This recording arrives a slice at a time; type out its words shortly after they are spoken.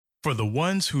For the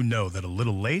ones who know that a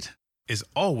little late is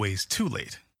always too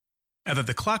late, and that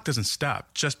the clock doesn't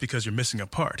stop just because you're missing a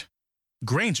part,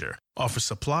 Grainger offers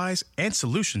supplies and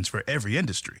solutions for every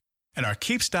industry. And our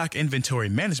Keep Stock inventory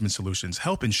management solutions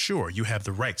help ensure you have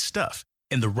the right stuff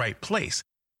in the right place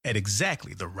at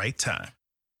exactly the right time.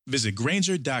 Visit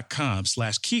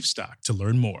Grainger.com/keepstock to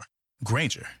learn more.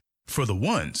 Grainger, for the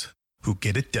ones who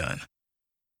get it done.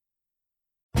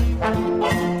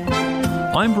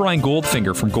 I'm Brian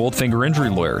Goldfinger from Goldfinger Injury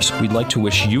Lawyers. We'd like to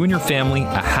wish you and your family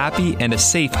a happy and a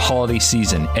safe holiday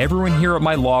season. Everyone here at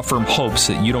my law firm hopes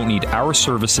that you don't need our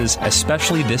services,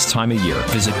 especially this time of year.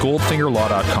 Visit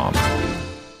goldfingerlaw.com.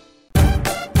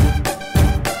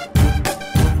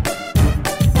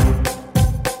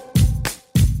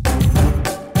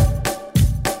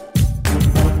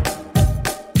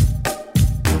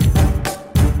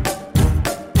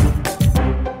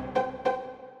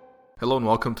 Hello and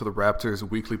welcome to the Raptors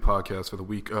weekly podcast for the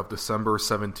week of December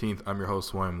 17th. I'm your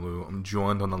host, William Liu. I'm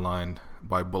joined on the line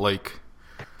by Blake.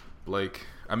 Blake,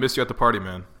 I missed you at the party,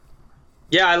 man.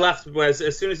 Yeah, I left.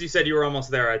 As soon as you said you were almost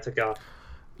there, I took off.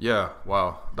 Yeah,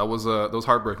 wow. That was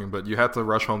heartbreaking, but you had to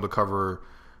rush home to cover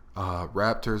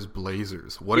Raptors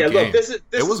Blazers. What a game. Look,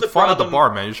 it was fun at the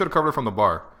bar, man. You should have covered it from the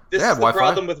bar. This is the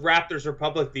problem with Raptors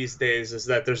Republic these days is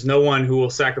that there's no one who will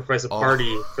sacrifice a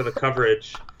party for the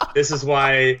coverage. This is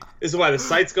why the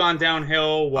site's gone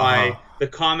downhill, why the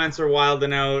comments are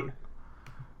wilding out.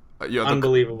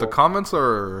 Unbelievable. The comments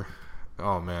are...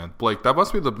 Oh, man. Blake, that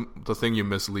must be the thing you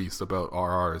miss least about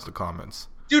RR is the comments.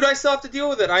 Dude, I still have to deal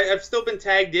with it. I've still been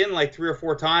tagged in like 3 or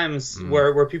 4 times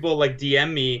where people like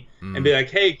DM me and be like,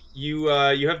 hey, you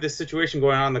have this situation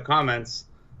going on in the comments.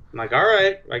 I'm like, all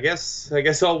right, I guess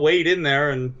I'll wade in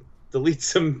there and delete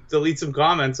some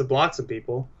comments and block some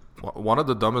people. One of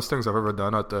the dumbest things I've ever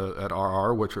done at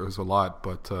RR, which was a lot,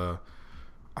 but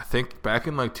I think back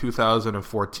in like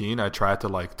 2014, I tried to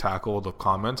like tackle the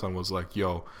comments and was like,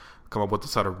 yo, come up with a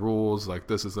set of rules, like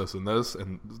this is this and this,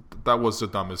 and that was the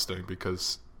dumbest thing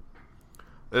because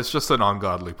it's just an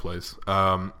ungodly place.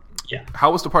 Yeah.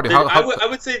 How was the party? I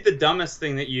would say the dumbest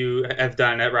thing that you have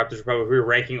done at Raptors Republic, we were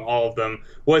ranking all of them,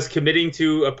 was committing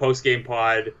to a post-game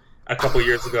pod a couple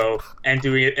years ago and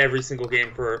doing it every single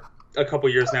game for a couple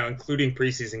years now, including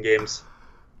preseason games.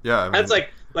 Yeah, I mean, that's like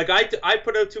I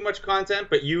put out too much content,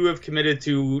 but you have committed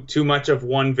to too much of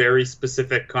one very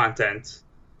specific content.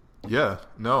 Yeah,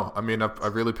 no, I mean, I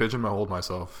really pigeonholed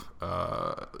myself.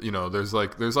 There's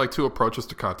like 2 approaches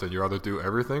to content. You either do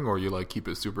everything or you like keep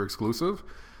it super exclusive.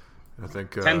 I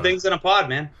think 10 things in a pod,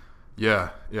 man. Yeah,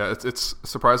 it's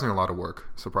surprisingly a lot of work,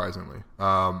 surprisingly.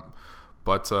 Yeah,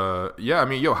 I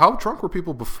mean, how drunk were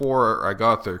people before I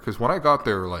got there? Because when I got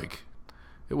there, like,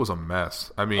 it was a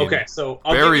mess. I mean, okay, so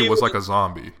Barry was like a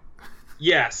zombie.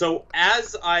 Yeah, so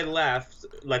as I left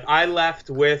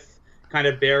with kind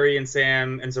of Barry and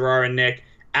Sam and Zarar and Nick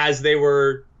as they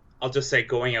were, I'll just say,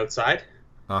 going outside.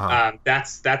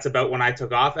 That's about when I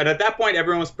took off, and at that point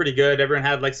everyone was pretty good. Everyone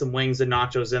had like some wings and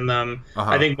nachos in them.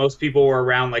 I think most people were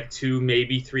around like 2,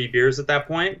 maybe 3 beers at that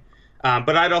point,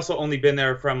 but I'd also only been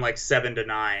there from like 7 to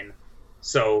 9,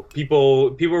 so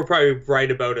people were probably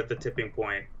right about at the tipping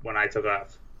point when I took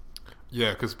off.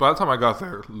 Yeah, because by the time I got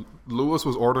there, Lewis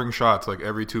was ordering shots like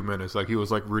every 2 minutes, like he was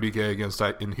like Rudy Gay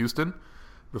in Houston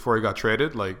before he got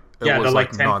traded. Like it was the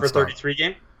like 10 nonstop. for 33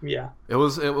 game. Yeah, it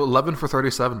was 11 for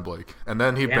 37, Blake, and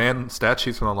then he banned stat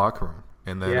sheets from the locker room,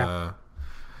 and then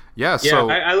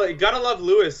so I gotta love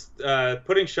Lewis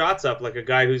putting shots up like a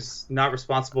guy who's not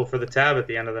responsible for the tab at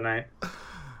the end of the night.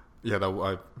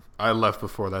 Yeah, I left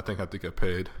before that thing had to get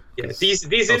paid. Yeah,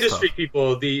 these industry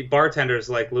people, the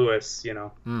bartenders like Lewis,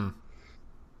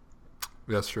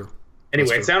 That's true.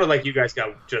 Anyway, it sounded like you guys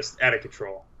got just out of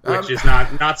control, which is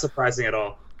not surprising at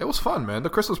all. It was fun, man. The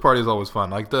Christmas party is always fun.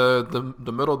 Like the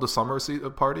middle of the summer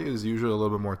party is usually a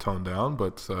little bit more toned down,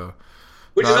 but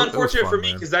which is unfortunate for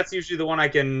me because that's usually the one I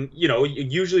can.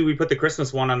 Usually we put the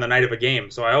Christmas one on the night of a game,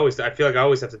 so I feel like I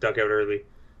always have to duck out early.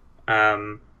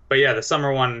 But yeah, the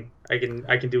summer one I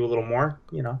can do a little more.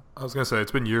 I was gonna say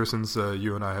it's been years since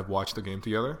you and I have watched the game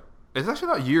together. It's actually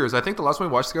not years. I think the last one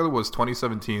we watched together was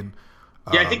 2017.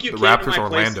 Yeah, I think you came Raptors, to my Orlando.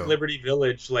 place at Liberty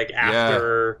Village like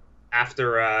after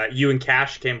you and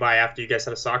Cash came by after you guys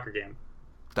had a soccer game.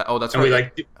 That's and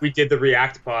right. We did the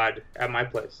React pod at my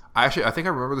place. I think I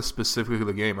remember specifically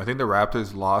the game. I think the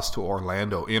Raptors lost to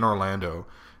Orlando,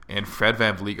 and Fred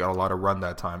VanVleet got a lot of run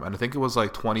that time. And I think it was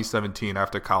like 2017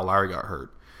 after Kyle Lowry got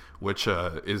hurt, which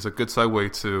is a good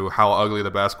segue to how ugly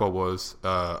the basketball was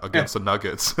against the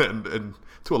Nuggets and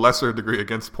to a lesser degree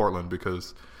against Portland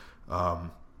because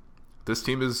this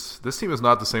team is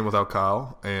not the same without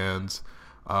Kyle, and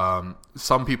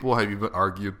Some people have even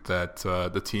argued that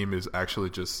the team is actually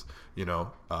just,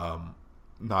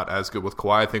 not as good with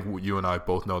Kawhi. I think you and I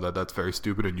both know that that's very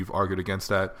stupid, and you've argued against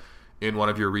that in one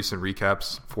of your recent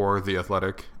recaps for The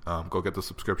Athletic. Go get the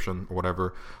subscription or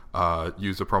whatever.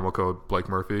 Use the promo code Blake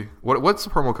Murphy. What's the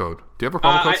promo code? Do you have a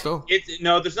promo code still?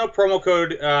 No, there's no promo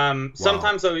code.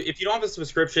 Sometimes, though, if you don't have a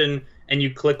subscription and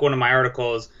you click one of my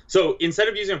articles, so instead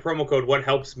of using a promo code, what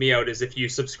helps me out is if you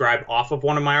subscribe off of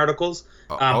one of my articles.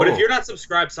 But if you're not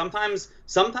subscribed, sometimes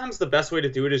the best way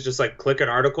to do it is just like click an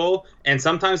article, and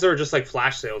sometimes there are just like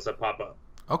flash sales that pop up.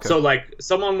 Okay. So like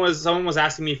someone was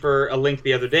asking me for a link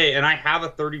the other day, and I have a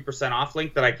 30% off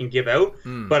link that I can give out,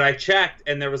 but I checked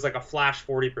and there was like a flash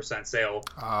 40% sale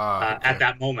at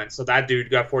that moment. So that dude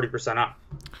got 40% off.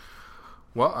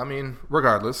 Well, I mean,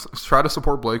 regardless, try to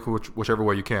support Blake whichever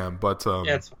way you can. But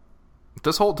it's fine.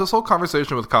 This whole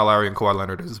conversation with Kyle Lowry and Kawhi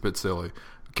Leonard is a bit silly.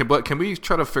 Can we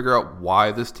try to figure out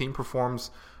why this team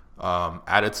performs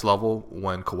at its level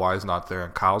when Kawhi's not there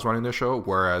and Kyle's running the show,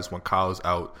 whereas when Kyle's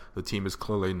out, the team is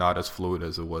clearly not as fluid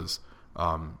as it was,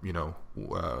 as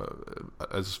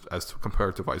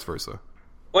compared to vice versa?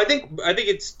 Well, I think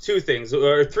it's two things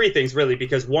or three things really,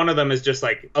 because one of them is just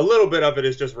like a little bit of it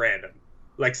is just random.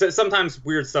 Like sometimes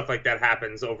weird stuff like that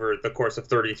happens over the course of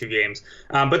 32 games.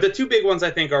 But the two big ones I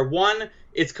think are, one,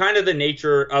 it's kind of the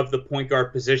nature of the point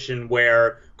guard position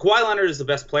where Kawhi Leonard is the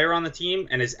best player on the team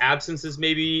and his absence is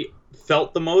maybe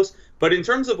felt the most. But in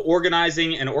terms of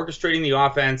organizing and orchestrating the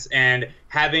offense and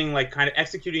having like kind of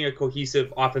executing a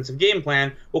cohesive offensive game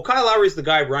plan, well, Kyle Lowry's the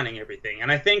guy running everything.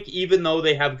 And I think even though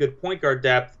they have good point guard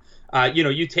depth,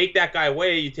 you take that guy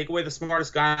away, you take away the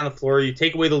smartest guy on the floor, you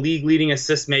take away the league-leading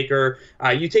assist maker,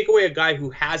 you take away a guy who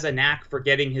has a knack for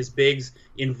getting his bigs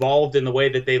involved in the way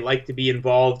that they like to be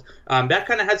involved. That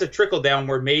kind of has a trickle-down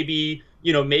where maybe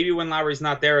when Lowry's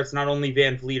not there, it's not only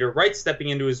Van Vliet or Wright stepping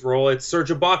into his role, it's Serge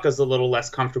Ibaka's a little less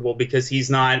comfortable because he's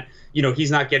not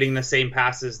getting the same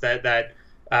passes that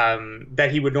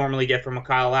he would normally get from a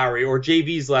Kyle Lowry, or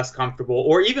JV's less comfortable,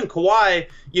 or even Kawhi,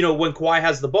 when Kawhi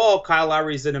has the ball, Kyle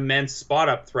Lowry's an immense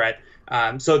spot-up threat.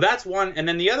 So that's one. And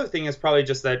then the other thing is probably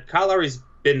just that Kyle Lowry's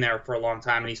been there for a long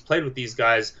time, and he's played with these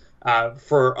guys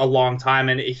for a long time,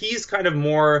 and he's kind of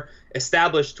more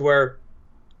established to where,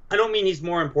 I don't mean he's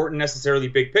more important necessarily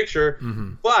big picture,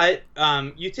 but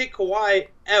you take Kawhi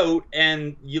out,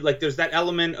 and there's that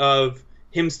element of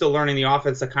him still learning the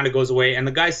offense that kind of goes away, and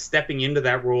the guys stepping into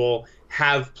that role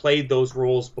have played those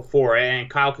roles before, and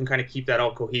Kyle can kind of keep that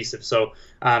all cohesive. So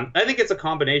I think it's a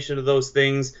combination of those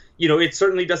things. It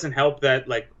certainly doesn't help that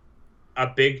like a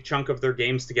big chunk of their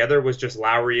games together was just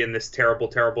Lowry in this terrible,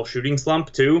 terrible shooting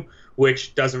slump too,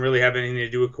 which doesn't really have anything to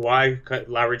do with Kawhi.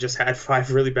 Lowry just had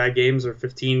 5 really bad games or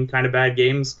 15 kind of bad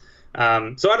games. So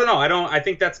I don't know. I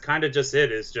think that's kind of just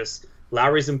it. Is just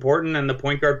Lowry's important, and the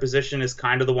point guard position is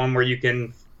kind of the one where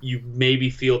you maybe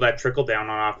feel that trickle down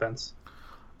on offense.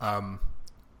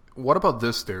 What about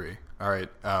this theory? All right.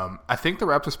 I think the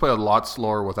Raptors play a lot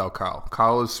slower without Kyle.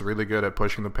 Kyle is really good at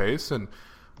pushing the pace, and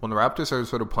when the Raptors are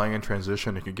sort of playing in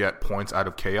transition and can get points out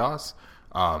of chaos,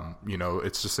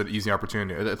 it's just an easy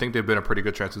opportunity. I think they've been a pretty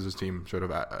good transitions team sort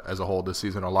of as a whole this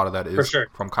season. A lot of that is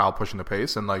from Kyle pushing the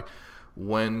pace, and like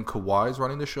when Kawhi's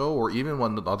running the show, or even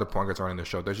when the other point guards are running the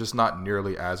show, they're just not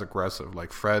nearly as aggressive.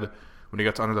 Like Fred, when he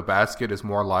gets under the basket, is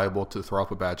more liable to throw up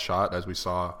a bad shot, as we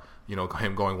saw,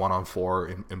 him going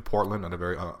 1-on-4 in Portland at a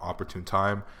very opportune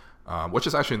time, which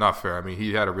is actually not fair. I mean,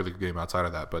 he had a really good game outside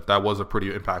of that, but that was a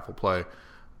pretty impactful play.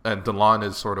 And DeLon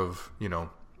is sort of,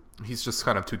 he's just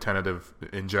kind of too tentative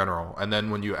in general. And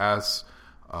then when you ask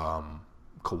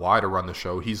Kawhi to run the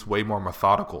show, he's way more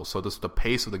methodical. So the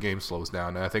pace of the game slows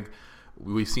down. And I think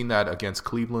we've seen that against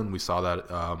Cleveland. We saw that,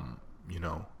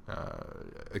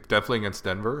 definitely against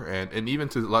Denver. And even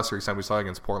to a lesser extent, we saw it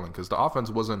against Portland, because the offense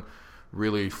wasn't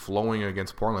really flowing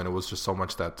against Portland. It was just so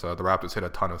much that the Raptors hit a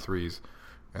ton of threes,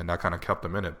 and that kind of kept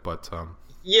them in it. But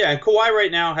yeah, and Kawhi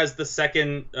right now has the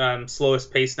second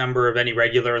slowest pace number of any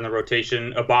regular in the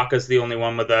rotation. Ibaka's the only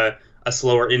one with a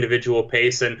slower individual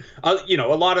pace, and a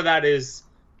lot of that is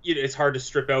it's hard to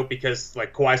strip out because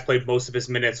like Kawhi's played most of his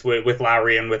minutes with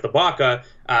Lowry and with Ibaka,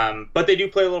 but they do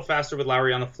play a little faster with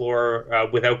Lowry on the floor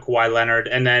without Kawhi Leonard,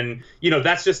 and then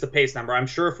that's just the pace number. I'm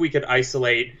sure if we could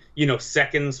isolate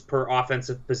seconds per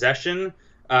offensive possession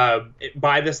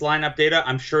by this lineup data,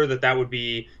 I'm sure that would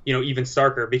be even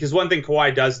starker, because one thing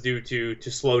Kawhi does do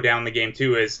to slow down the game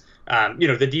too is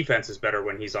the defense is better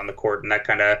when he's on the court, and that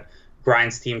kind of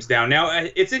grinds teams down. Now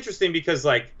it's interesting because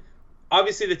like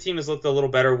obviously the team has looked a little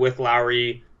better with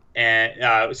Lowry and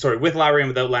with Lowry and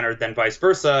without Leonard than vice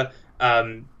versa.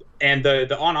 And And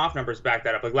the on-off numbers back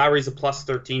that up. Like Lowry's a plus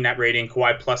 13 net rating,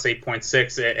 Kawhi plus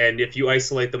 8.6, and if you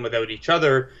isolate them without each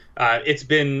other, it's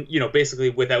been basically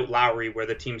without Lowry where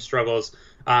the team struggles.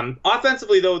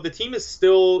 Offensively though, the team is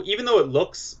still, even though it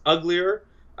looks uglier,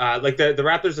 like the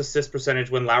Raptors' assist percentage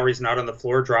when Lowry's not on the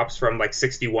floor drops from like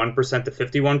 61% to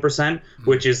 51%,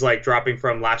 which is like dropping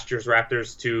from last year's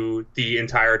Raptors to the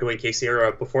entire Dwayne Casey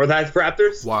era before that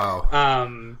Raptors. Wow.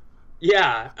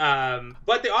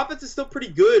 But the offense is still pretty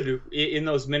good in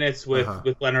those minutes with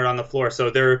Leonard on the floor. So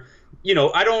they're,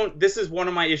 this is one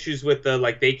of my issues with the,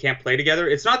 like, they can't play together.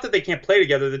 It's not that they can't play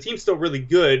together. The team's still really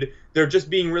good. They're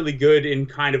just being really good in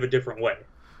kind of a different way.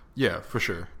 Yeah, for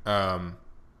sure.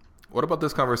 What about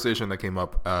this conversation that came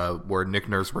up where Nick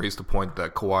Nurse raised the point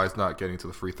that Kawhi's not getting to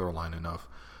the free throw line enough?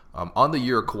 On the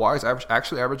year, Kawhi's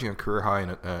actually averaging a career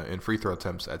high in free throw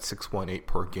attempts at 6.8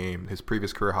 per game. His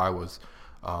previous career high was...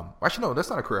 actually, no, that's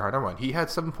not a career high. Never mind. He had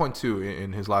 7.2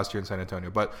 in his last year in San Antonio,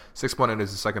 but 6.8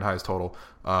 is the second highest total.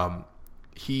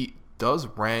 He does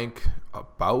rank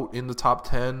about in the top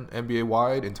 10 NBA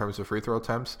wide in terms of free throw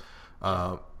attempts.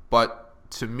 But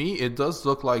to me, it does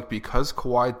look like because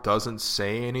Kawhi doesn't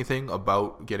say anything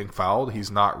about getting fouled, he's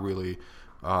not really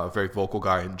a very vocal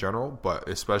guy in general, but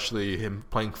especially him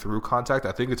playing through contact,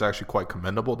 I think it's actually quite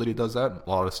commendable that he does that. A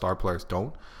lot of star players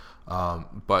don't.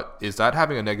 But is that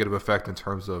having a negative effect in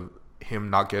terms of him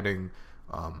not getting,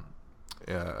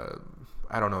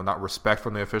 not respect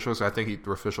from the officials? I think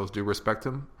the officials do respect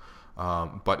him,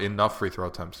 but enough free throw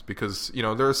attempts. Because,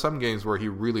 there are some games where he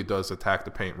really does attack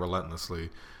the paint relentlessly.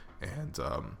 And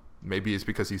maybe it's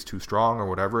because he's too strong or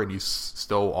whatever, and he's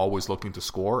still always looking to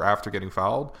score after getting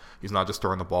fouled. He's not just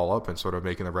throwing the ball up and sort of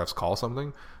making the refs call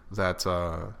something. That,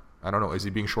 I don't know, is he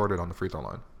being shorted on the free throw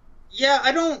line? Yeah,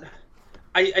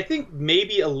 I think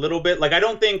maybe a little bit. Like, I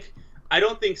don't think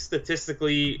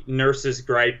statistically Nurse's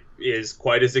gripe is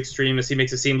quite as extreme as he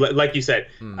makes it seem. Like you said,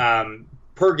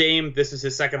 per game, this is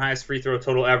his second highest free throw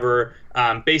total ever.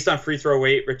 Based on free throw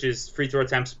rate, which is free throw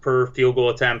attempts per field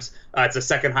goal attempts, it's the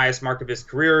second highest mark of his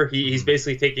career. He's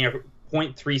basically taking a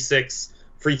 0.36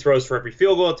 free throws for every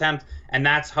field goal attempt, and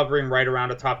that's hovering right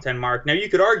around a top 10 mark. Now, you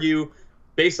could argue,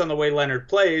 based on the way Leonard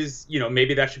plays,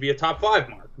 maybe that should be a top 5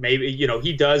 mark. Maybe,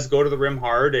 he does go to the rim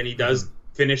hard and he does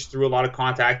finish through a lot of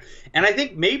contact. And I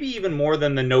think maybe even more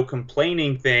than the no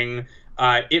complaining thing,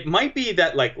 it might be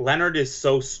that, like, Leonard is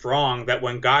so strong that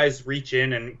when guys reach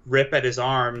in and rip at his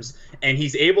arms and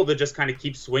he's able to just kind of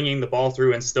keep swinging the ball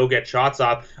through and still get shots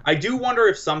off, I do wonder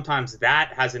if sometimes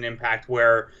that has an impact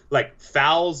where, like,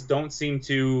 fouls don't seem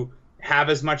to have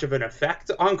as much of an effect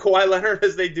on Kawhi Leonard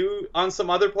as they do on some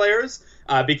other players,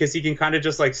 because he can kind of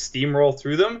just, like, steamroll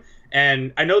through them.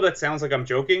 And I know that sounds like I'm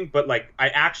joking, but, like, I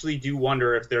actually do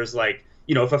wonder if there's, like,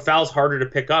 if a foul's harder to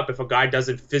pick up, if a guy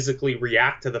doesn't physically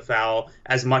react to the foul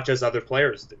as much as other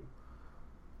players do.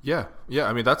 Yeah.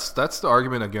 I mean, that's the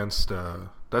argument against.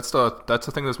 That's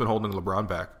the thing that's been holding LeBron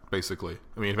back, basically.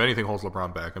 I mean, if anything holds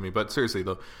LeBron back. I mean, but seriously,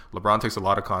 LeBron takes a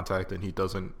lot of contact, and he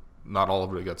doesn't. Not all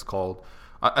of it gets called.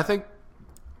 I think.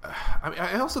 I mean,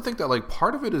 I also think that, like,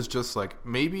 part of it is just, like,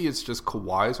 maybe it's just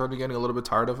Kawhi's already getting a little bit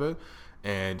tired of it,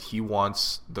 and he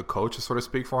wants the coach to sort of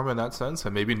speak for him in that sense,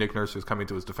 and maybe Nick Nurse is coming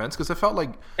to his defense, because it felt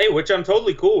like... Hey, which I'm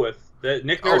totally cool with.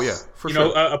 Nick Nurse, oh, yeah, for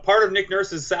sure. A part of Nick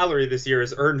Nurse's salary this year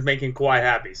is earned making Kawhi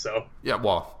happy, so... Yeah,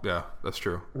 well, yeah, that's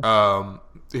true.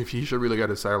 If he should really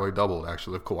get his salary doubled,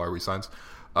 actually, if Kawhi resigns.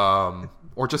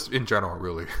 Or just in general,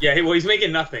 really. Yeah, well, he's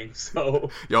making nothing,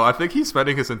 so... Yo, I think he's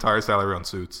spending his entire salary on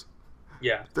suits.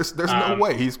 Yeah. There's no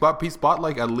way. He's bought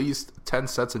like at least 10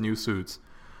 sets of new suits,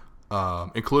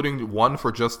 including one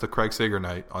for just the Craig Sager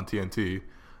night on TNT.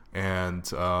 And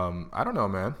I don't know,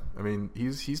 man. I mean,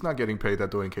 he's not getting paid that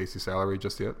Dwayne Casey salary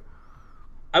just yet.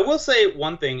 I will say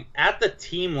one thing at the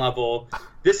team level.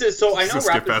 This is so I know.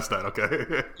 Skip past that,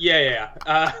 okay? Yeah.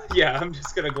 I'm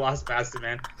just gonna gloss past it,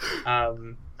 man.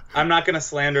 I'm not gonna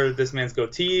slander this man's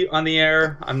goatee on the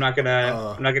air. I'm not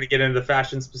gonna get into the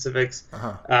fashion specifics.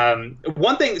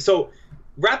 One thing, so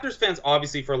Raptors fans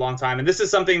obviously for a long time, and this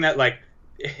is something that, like,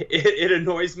 it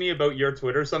annoys me about your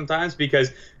Twitter sometimes,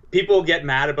 because people get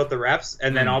mad about the refs,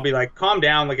 and then I'll be like, calm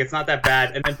down, like, it's not that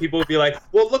bad. And then people will be like,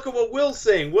 well, look at what Will's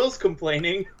saying. Will's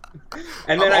complaining.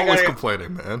 And then I'm always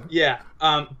complaining, man. Yeah.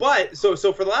 But so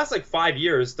for the last, like, 5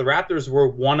 years, the Raptors were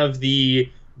one of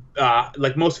the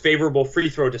most favorable free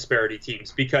throw disparity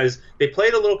teams, because they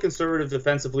played a little conservative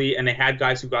defensively and they had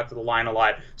guys who got to the line a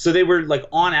lot. So they were, like,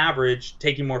 on average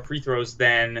taking more free throws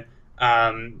than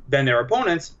their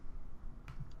opponents.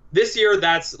 This year,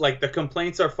 that's, like, the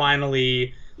complaints are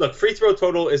finally... Look, free throw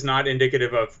total is not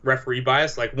indicative of referee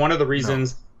bias. Like, one of the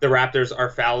reasons the Raptors are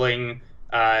fouling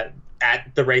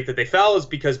at the rate that they fell is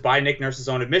because, by Nick Nurse's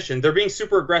own admission, they're being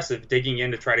super aggressive, digging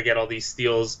in to try to get all these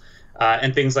steals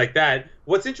and things like that.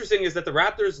 What's interesting is that the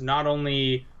Raptors not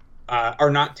only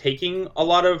are not taking a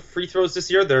lot of free throws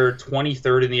this year, they're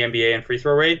 23rd in the NBA in free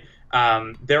throw rate.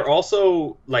 They're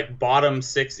also like bottom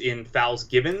 6 in fouls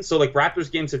given. So like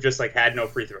Raptors games have just like had no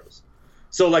free throws.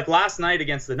 So like last night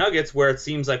against the Nuggets, where it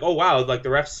seems like, oh wow, like the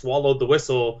refs swallowed the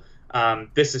whistle.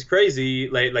 This is crazy.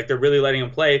 Like they're really letting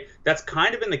them play. That's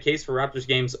kind of been the case for Raptors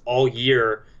games all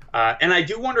year. And I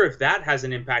do wonder if that has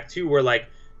an impact too, where like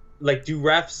do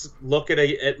refs look at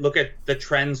the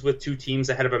trends with two teams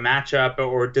ahead of a matchup,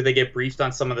 or do they get briefed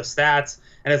on some of the stats?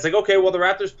 And it's like, okay, well, the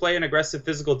Raptors play an aggressive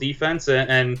physical defense,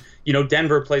 and you know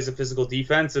Denver plays a physical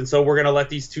defense, and so we're going to let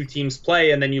these two teams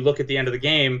play. And then you look at the end of the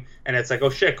game, and it's like,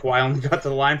 oh shit, Kawhi only got to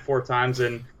the line 4 times,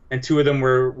 and 2 of them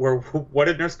were what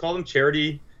did Nurse call them?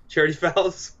 Charity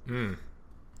fouls.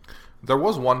 There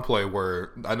was one play where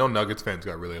I know Nuggets fans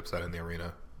got really upset in the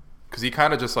arena because he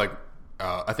kind of just like.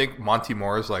 I think Monty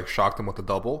Morris like shocked him with a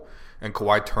double, and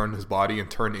Kawhi turned his body and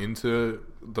turned into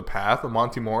the path of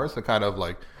Monty Morris and kind of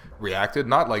like reacted.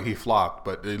 Not like he flopped,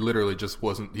 but it literally just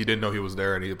wasn't. He didn't know he was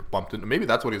there, and he bumped into. Maybe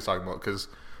that's what he was talking about, because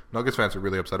Nuggets fans are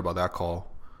really upset about that call.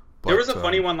 But, there was a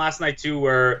funny one last night too,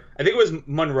 where I think it was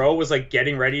Monroe was like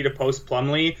getting ready to post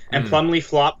Plumlee, and Plumlee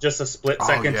flopped just a split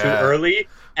second too early,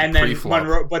 and then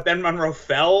Monroe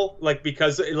fell like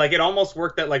because like it almost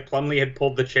worked that like Plumlee had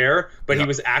pulled the chair, but he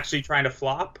was actually trying to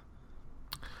flop.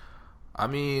 I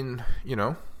mean, you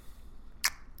know,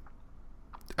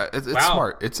 it's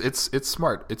smart. It's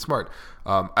smart. It's smart.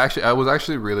 Actually, I was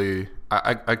actually really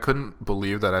I couldn't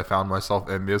believe that I found myself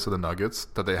envious of the Nuggets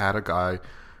that they had a guy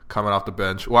coming off the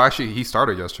bench. Well, actually, he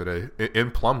started yesterday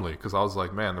in Plumlee, because I was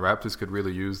like, man, the Raptors could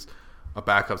really use a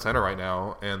backup center right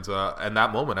now. And in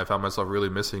that moment, I found myself really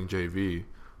missing JV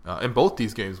in both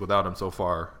these games without him so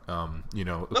far. You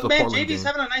know, but man, JV's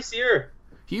having a nice year.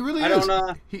 He really is.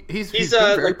 He's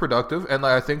been very productive, and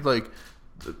I think like.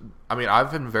 I mean,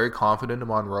 I've been very confident in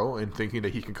Monroe in thinking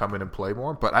that he can come in and play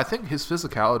more, but I think his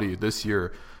physicality this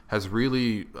year has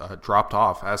really dropped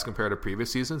off as compared to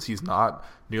previous seasons. He's not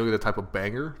nearly the type of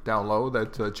banger down low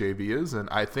that JV is, and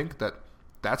I think that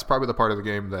that's probably the part of the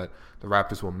game that the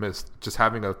Raptors will miss, just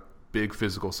having a big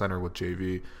physical center with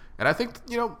JV. And I think,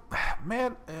 you know,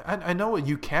 man, I know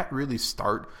you can't really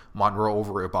start Monroe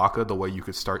over Ibaka the way you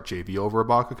could start JV over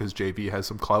Ibaka, because JV has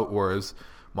some clout, whereas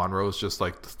Monroe is just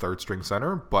like the third string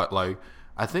center. But like,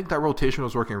 I think that rotation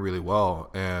was working really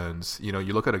well. And you know,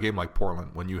 you look at a game like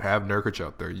Portland, when you have Nurkic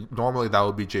out there, normally that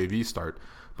would be JV start.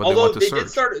 But although they did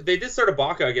start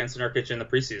Ibaka against Nurkic in the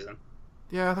preseason.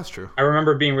 Yeah, that's true. I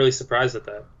remember being really surprised at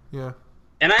that. Yeah,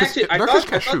 and Nurkic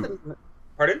can't shoot.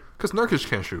 Pardon? Because Nurkic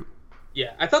can't shoot.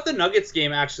 Yeah, I thought the Nuggets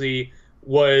game actually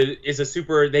is a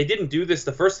super. They didn't do this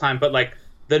the first time, but like.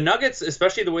 The Nuggets,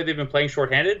 especially the way they've been playing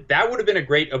shorthanded, that would have been a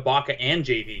great Ibaka and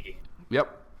JV game.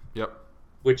 Yep.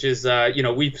 Which is, you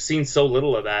know, we've seen so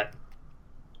little of that.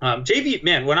 JV,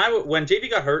 man, when JV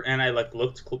got hurt and I like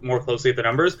looked more closely at the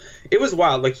numbers, it was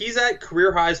wild. Like he's at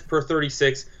career highs per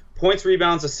 36 points,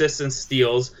 rebounds, assists, and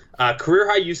steals. Career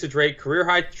high usage rate, career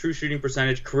high true shooting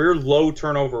percentage, career low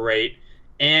turnover rate,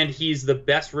 and he's the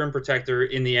best rim protector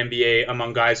in the NBA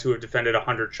among guys who have defended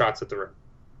 100 shots at the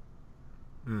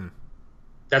rim.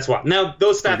 That's why. Now,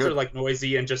 those stats are like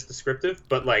noisy and just descriptive,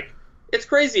 but like it's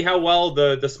crazy how well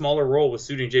the smaller role was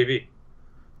suiting JV.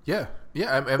 Yeah.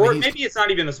 I mean, or maybe it's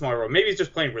not even the smaller role. Maybe he's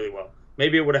just playing really well.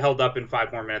 Maybe it would have held up in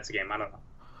 5 more minutes a game. I don't know.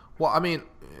 Well, I mean,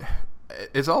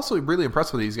 it's also really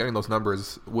impressive that he's getting those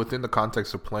numbers within the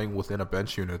context of playing within a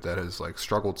bench unit that has like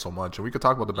struggled so much. And we could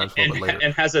talk about the bench a little bit later.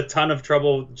 And has a ton of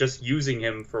trouble just using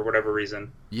him for whatever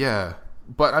reason. Yeah.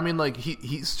 But I mean, like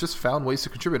he's just found ways to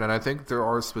contribute, and I think there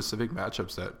are specific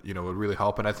matchups that you know would really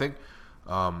help. And I think,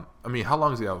 I mean, how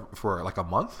long is he out for? Like a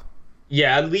month?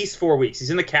 Yeah, at least 4 weeks. He's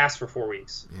in the cast for 4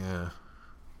 weeks. Yeah,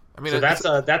 I mean, so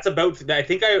that's about. I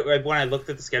think when I looked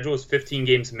at the schedule, it was 15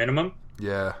 games minimum.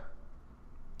 Yeah,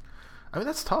 I mean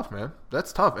that's tough, man.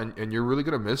 That's tough, and you're really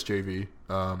gonna miss JV.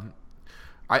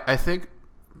 I think.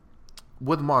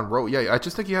 With Monroe, yeah, I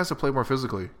just think he has to play more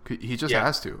physically. He just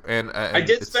has to. And I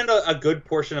did spend a good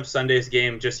portion of Sunday's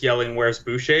game just yelling, "Where's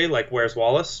Boucher?" Like, "Where's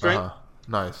Wallace?" Strength.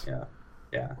 Nice.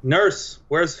 Yeah. Nurse,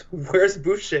 where's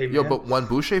Boucher? Man? Yo, but when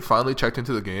Boucher finally checked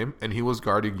into the game and he was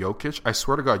guarding Jokic, I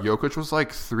swear to God, Jokic was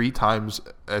like 3 times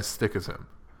as thick as him.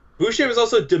 Boucher was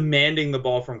also demanding the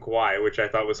ball from Kawhi, which I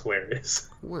thought was hilarious.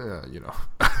 Well, you know.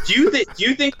 Do you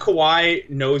think Kawhi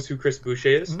knows who Chris Boucher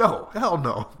is? No, hell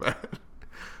no, man.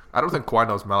 I don't think Kawhi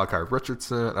knows Malachi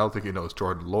Richardson. I don't think he knows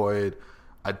Jordan Lloyd.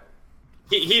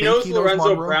 He knows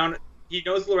Lorenzo Brown. he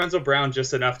knows Lorenzo Brown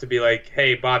just enough to be like,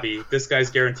 hey, Bobby, this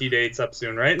guy's guaranteed 8's up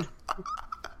soon, right?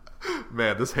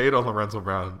 Man, this hate on Lorenzo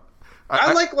Brown.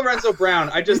 I like Lorenzo Brown.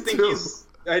 I just think too.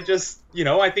 I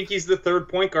think he's the third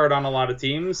point guard on a lot of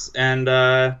teams, and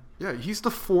yeah, he's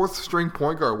the fourth string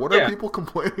point guard. What are people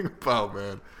complaining about,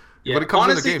 man? Yeah. When it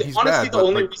comes to the game, he's bad. The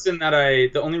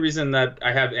only reason that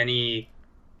I have any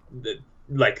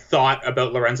like thought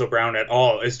about Lorenzo Brown at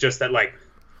all is just that like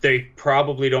they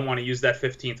probably don't want to use that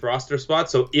 15th roster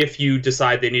spot. So if you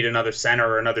decide they need another center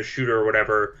or another shooter or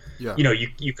whatever,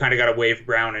 you kind of got to waive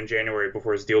Brown in January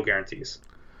before his deal guguarantees.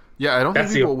 Yeah, I don't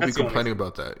think people will be complaining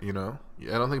about that, I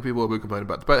don't think people will be complaining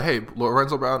about that. But hey,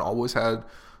 Lorenzo Brown always had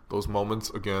those moments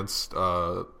against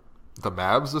the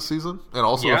Mavs this season, and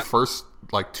also the first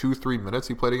like 2-3 minutes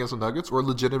he played against the Nuggets were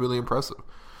legitimately impressive.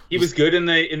 He was good in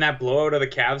that blowout of the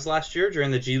Cavs last year during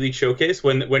the G League Showcase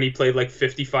when he played like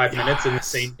 55 minutes in the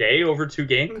same day over 2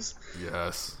 games.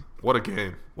 Yes. What a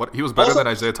game. He was better than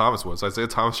Isaiah Thomas was. Isaiah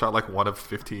Thomas shot like 1 of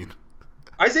 15.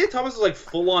 Isaiah Thomas was like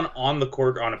full on the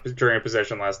court during a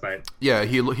possession last night. Yeah,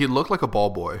 he looked like a ball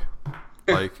boy.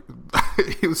 Like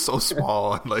he was so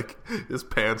small and like his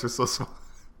pants are so small.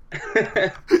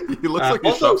 He looks like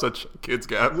he shops at Kids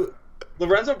Gap.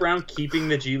 Lorenzo Brown keeping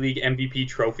the G League MVP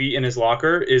trophy in his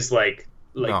locker is like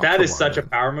that is such a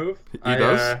power move. He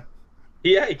does?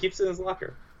 Yeah, he keeps it in his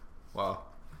locker. Wow.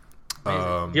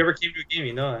 If you ever came to a game,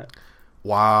 you know that.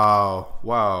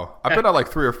 Wow. I've been at like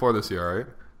 3 or 4 this year, right?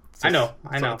 I know.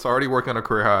 It's already working on a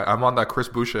career high. I'm on that Chris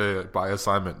Boucher by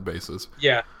assignment basis.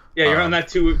 Yeah, you're on that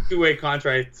two-way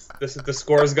contract. The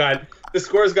score's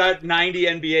got 90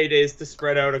 NBA days to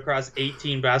spread out across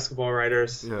 18 basketball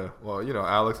writers. Yeah, well,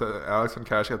 Alex and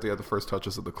Cash got the first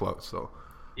touches of the club, so.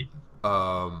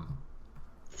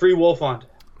 Free Wolfond.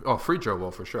 Oh, free Joe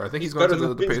Wolf for sure. I think he's going to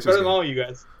the Pacers. He's better than all you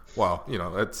guys. Wow,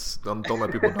 that's don't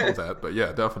let people know that, but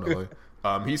yeah, definitely.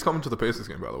 He's coming to the Pacers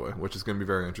game, by the way, which is going to be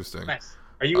very interesting. Nice.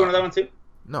 Are you going to that one too?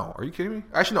 No, are you kidding me?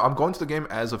 Actually, no, I'm going to the game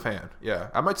as a fan. Yeah,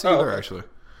 I might see you there, actually.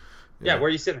 Yeah, where are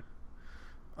you sitting?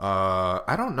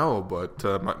 I don't know, but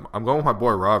I'm going with my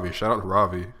boy Ravi. Shout out to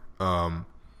Ravi.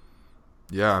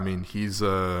 Yeah, I mean, he's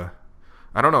I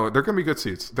don't know. They're gonna be good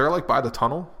seats. They're like by the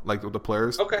tunnel, like the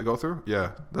players go through.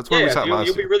 Yeah, that's where we sat last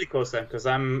year. You'll be really close then, because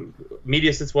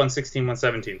media sits 116,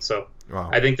 117. So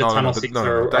I think the tunnel seats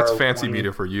are. That's fancy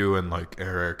media for you and like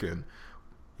Eric and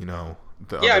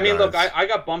I mean, look, I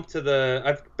got bumped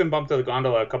I've been bumped to the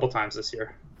gondola a couple times this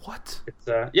year. What?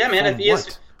 Yeah, man.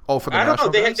 What? Oh, for the I don't know.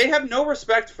 guys? They have no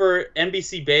respect for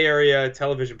NBC Bay Area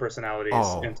television personalities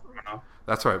in Toronto.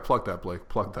 That's right. Plug that, Blake.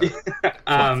 Plug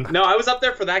that. No, I was up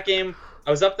there for that game. I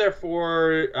was up there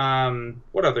for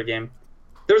what other game?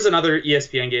 There was another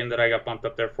ESPN game that I got bumped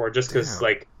up there for, just because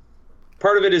like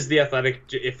part of it is the Athletic.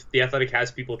 If the Athletic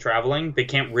has people traveling, they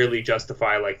can't really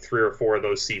justify like 3 or 4 of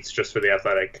those seats just for the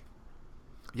Athletic.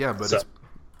 Yeah, but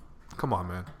come on,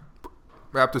 man.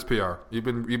 Raptors PR. You've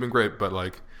been great, but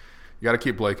like you got to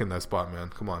keep Blake in that spot, man.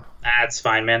 Come on. That's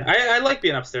fine, man. I like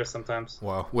being upstairs sometimes.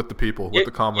 Wow, with the people, with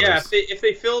the commoners. Yeah, if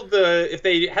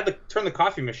they had to turn the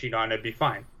coffee machine on, it'd be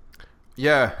fine.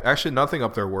 Yeah, actually, nothing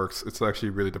up there works. It's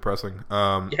actually really depressing.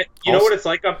 You know what it's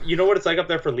like up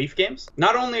there for Leaf games?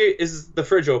 Not only is the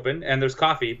fridge open and there's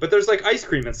coffee, but there's like ice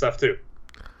cream and stuff too.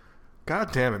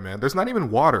 God damn it, man! There's not even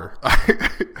water.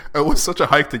 It was such a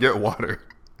hike to get water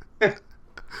for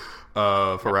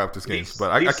Raptors games,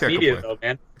 but I can't complain. Though,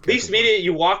 man. Leafs media,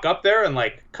 you walk up there and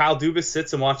like Kyle Dubas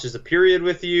sits and watches a period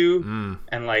with you,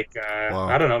 and like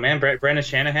I don't know, man. Brandon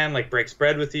Shanahan like breaks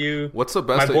bread with you. What's the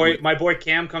best? My boy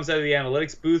Cam comes out of the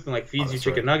analytics booth and like feeds you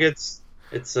chicken nuggets.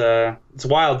 It's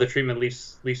wild the treatment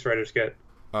Leafs writers get.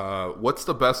 What's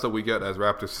the best that we get as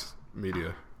Raptors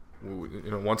media?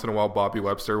 Once in a while, Bobby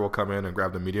Webster will come in and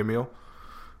grab the media meal.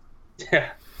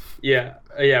 Yeah.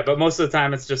 But most of the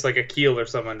time, it's just like a Keel or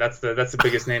someone. That's the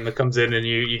biggest name that comes in, and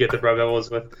you get the rub elbows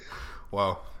with.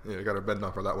 Wow, yeah, I got a bed now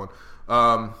for that one.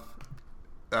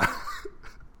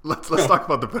 Let's talk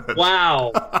about the bench.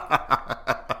 Wow.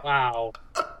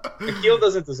 Akil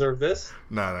doesn't deserve this.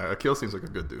 No, Akil seems like a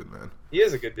good dude, man. He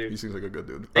is a good dude. He seems like a good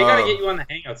dude. They gotta get you on the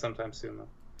hangout sometime soon, though.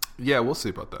 Yeah, we'll see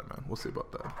about that, man. We'll see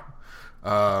about that.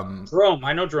 Jerome,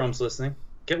 I know Jerome's listening.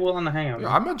 Get Will on the hangout.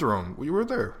 Yeah, I met Jerome. We were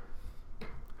there.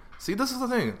 See, this is the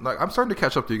thing. Like, I'm starting to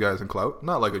catch up to you guys in clout.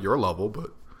 Not like at your level,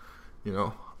 but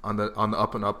on the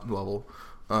up and up level.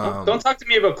 Don't talk to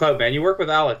me about clout, man. You work with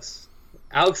Alex.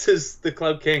 Alex is the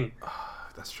club king.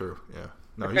 That's true. Yeah.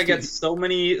 No, that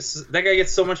guy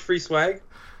gets so much free swag.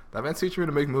 That man's teaching me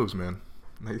to make moves, man.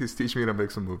 He's teaching me to make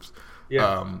some moves.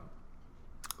 Yeah.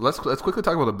 Let's quickly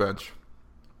talk about the bench.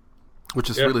 which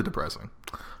is really depressing.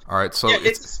 All right, so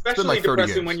it's especially like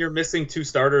depressing when you're missing 2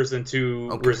 starters and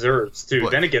 2 reserves too.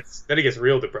 Then it gets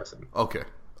real depressing. Okay,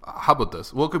 how about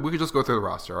this? We could just go through the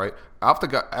roster, right?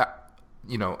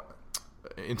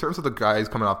 In terms of the guys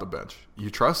coming off the bench, you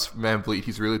trust Van Vliet.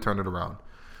 He's really turned it around.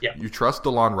 Yeah. You trust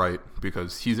DeLon Wright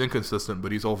because he's inconsistent,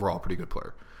 but he's overall a pretty good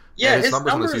player. Yeah, his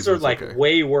numbers are like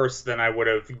way worse than I would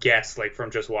have guessed, like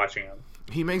from just watching him.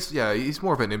 He's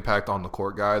more of an impact on the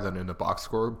court guy than in the box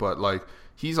score, but like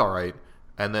he's all right.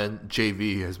 And then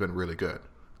JV has been really good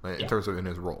in terms of in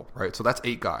his role, right? So that's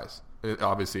 8 guys,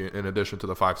 obviously, in addition to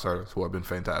the 5 starters who have been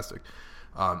fantastic.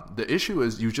 The issue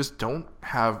is you just don't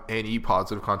have any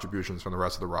positive contributions from the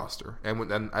rest of the roster,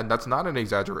 and that's not an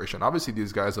exaggeration. Obviously,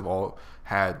 these guys have all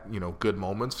had good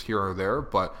moments here or there,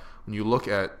 but when you look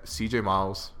at CJ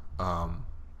Miles,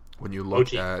 when you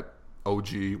look at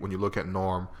OG, when you look at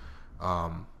Norm,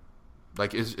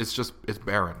 it's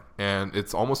barren, and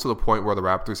it's almost to the point where the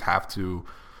Raptors have to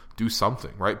do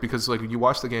something, right? Because like when you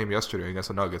watched the game yesterday against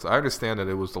the Nuggets, I understand that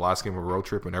it was the last game of a road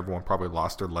trip and everyone probably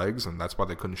lost their legs and that's why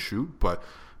they couldn't shoot, but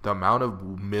the amount of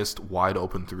missed wide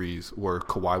open threes where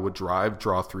Kawhi would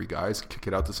draw 3 guys, kick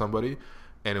it out to somebody,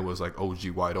 and it was like OG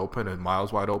wide open and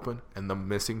Miles wide open, and the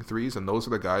missing threes, and those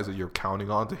are the guys that you're counting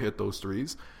on to hit those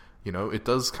threes, it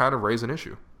does kind of raise an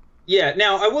issue. Yeah,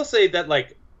 now I will say that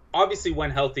like obviously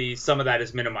when healthy, some of that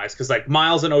is minimized because like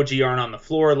Miles and OG aren't on the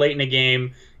floor late in the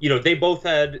game. They both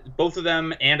of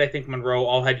them, and I think Monroe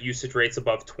all had usage rates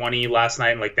above 20 last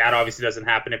night, and like that obviously doesn't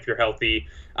happen if you're healthy.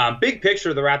 Big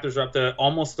picture, the Raptors are up to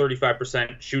almost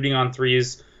 35% shooting on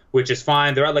threes, which is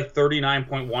fine. They're at like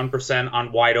 39.1%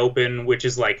 on wide open, which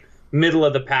is like middle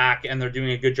of the pack, and they're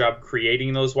doing a good job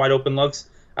creating those wide open looks.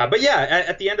 But yeah,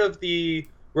 at the end of the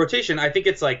rotation, I think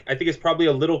it's probably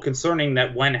a little concerning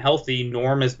that when healthy,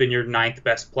 Norm has been your 9th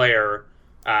best player.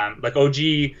 Like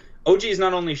OG is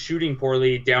not only shooting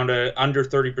poorly, down to under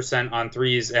 30% on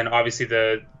threes, and obviously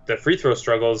the free throw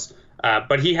struggles,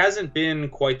 but he hasn't been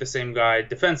quite the same guy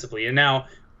defensively. And now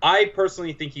I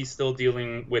personally think he's still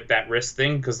dealing with that wrist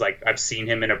thing because like I've seen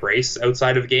him in a brace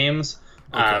outside of games.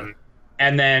 Okay.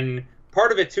 And then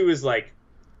part of it too is like,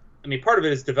 part of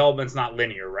it is development's not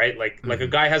linear, right? Like a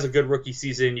guy has a good rookie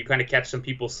season, you kind of catch some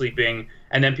people sleeping,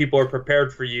 and then people are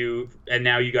prepared for you, and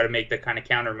now you got to make the kind of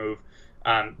counter move.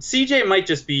 CJ might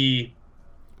just be...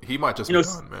 He might just be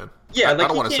gone, man. Yeah, I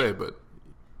don't want to say, but...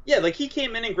 Yeah, like he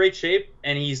came in great shape,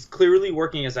 and he's clearly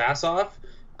working his ass off.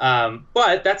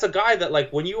 But that's a guy that,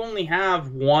 like, when you only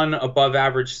have one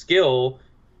above-average skill,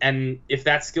 and if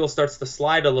that skill starts to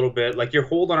slide a little bit, like, your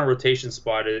hold on a rotation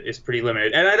spot is pretty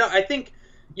limited. And I think,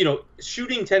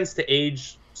 shooting tends to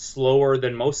age slower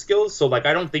than most skills, so, like,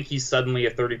 I don't think he's suddenly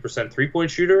a 30% three-point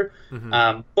shooter.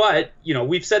 Mm-hmm. But,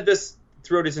 we've said this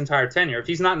throughout his entire tenure. If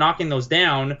he's not knocking those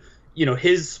down,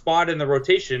 his spot in the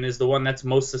rotation is the one that's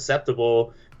most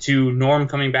susceptible to Norm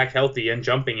coming back healthy and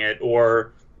jumping it,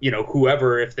 or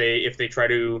whoever if they try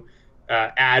to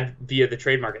add via the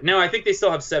trade market. Now I think they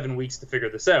still have 7 weeks to figure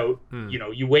this out.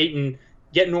 You wait and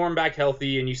get Norm back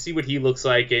healthy, and you see what he looks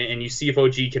like, and you see if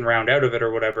OG can round out of it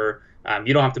or whatever.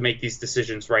 You don't have to make these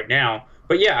decisions right now.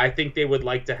 But yeah, I think they would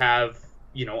like to have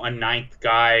a 9th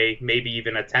guy, maybe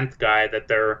even a 10th guy that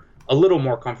they're a little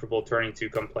more comfortable turning to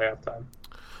come playoff time.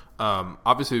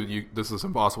 Obviously, this is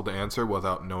impossible to answer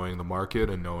without knowing the market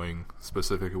and knowing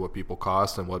specifically what people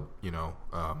cost and what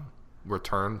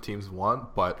return teams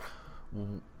want. But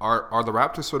are the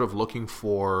Raptors sort of looking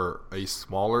for a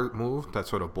smaller move that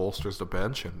sort of bolsters the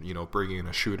bench and bringing in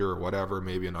a shooter or whatever,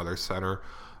 maybe another center,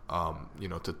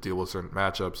 to deal with certain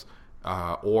matchups,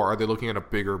 or are they looking at a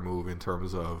bigger move in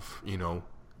terms of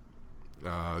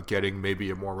getting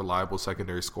maybe a more reliable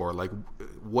secondary scorer? Like,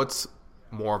 what's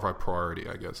more of a priority,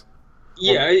 I guess?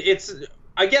 Yeah,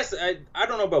 I guess I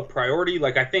don't know about priority.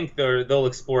 Like, I think they'll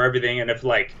explore everything, and if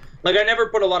like I never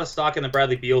put a lot of stock in the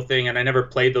Bradley Beal thing, and I never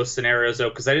played those scenarios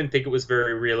out because I didn't think it was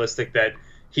very realistic that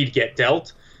he'd get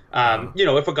dealt.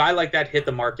 If a guy like that hit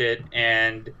the market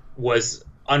and was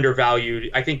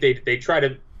undervalued, I think they'd try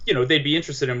to, they'd be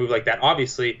interested in a move like that,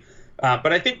 obviously.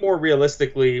 But I think more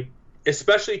realistically,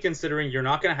 especially considering you're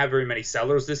not going to have very many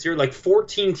sellers this year, like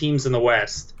 14 teams in the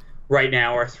West right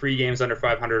now are 3 games under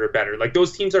 500 or better. Like,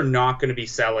 those teams are not going to be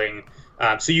selling.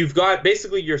 So you've got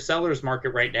basically your sellers market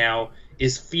right now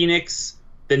is Phoenix,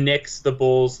 the Knicks, the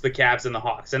Bulls, the Cavs, and the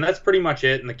Hawks. And that's pretty much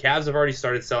it. And the Cavs have already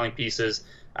started selling pieces.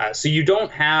 So you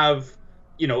don't have,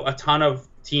 a ton of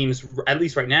teams, at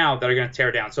least right now, that are going to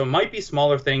tear down. So it might be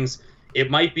smaller things.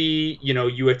 It might be,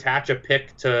 you attach a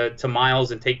pick to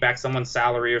Miles and take back someone's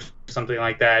salary or something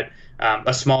like that,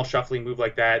 a small shuffling move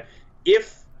like that.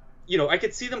 If I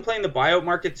could see them playing the buyout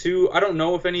market too. I don't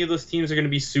know if any of those teams are going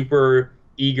to be super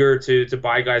eager to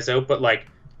buy guys out, but like,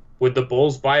 would the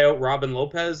Bulls buy out Robin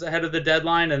Lopez ahead of the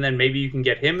deadline, and then maybe you can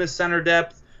get him as center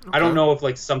depth? Okay. I don't know if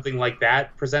like something like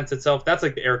that presents itself. That's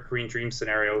like the Eric Green dream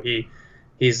scenario.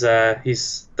 He's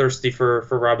thirsty for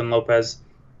Robin Lopez.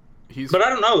 But I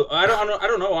don't know. I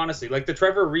don't know honestly. Like the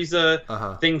Trevor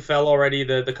Ariza thing fell already.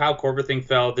 The Kyle Korver thing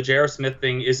fell. The J.R. Smith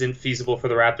thing isn't feasible for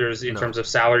the Raptors in terms of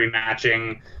salary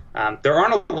matching. There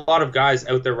aren't a lot of guys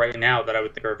out there right now that I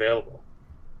would think are available.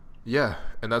 Yeah,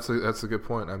 and that's a good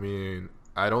point. I mean,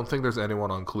 I don't think there's anyone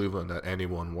on Cleveland that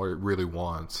anyone really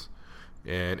wants,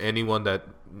 and anyone that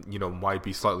might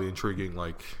be slightly intriguing,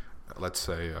 like let's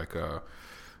say like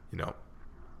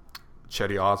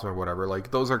Chetty Osman or whatever.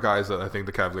 Like those are guys that I think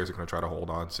the Cavaliers are going to try to hold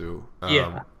on to.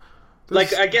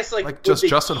 Like I guess like just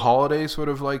Justin Holiday sort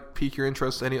of like pique your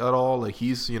interest at all. Like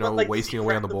he's wasting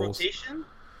away on the Bulls.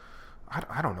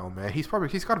 I don't know, man. He's got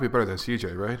to be better than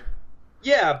CJ, right?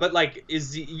 Yeah, but like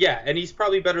and he's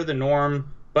probably better than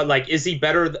Norm. But like, is he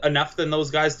better enough than those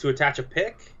guys to attach a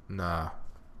pick? Nah.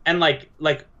 And like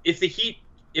if the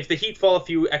Heat fall a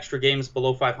few extra games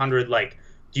below 500, like,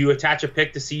 do you attach a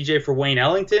pick to CJ for Wayne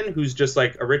Ellington, who's just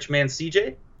like a rich man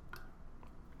CJ?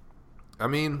 I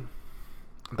mean,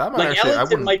 that might actually.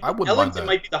 Ellington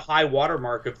might be the high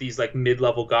watermark of these like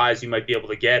mid-level guys you might be able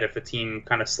to get if a team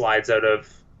kind of slides out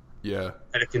of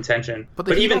contention.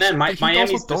 But even then,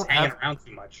 Miami's just hanging around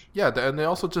too much. Yeah, and they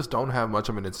also just don't have much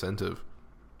of an incentive.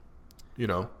 To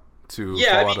fall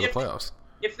out of the playoffs.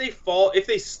 If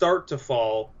they start to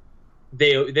fall,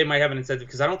 they might have an incentive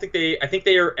because I think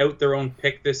they are out their own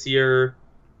pick this year.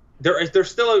 They're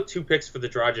still out 2 picks for the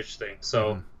Dragic thing,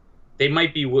 so they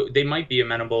might be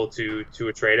amenable to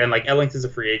a trade. And like Ellington's a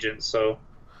free agent, so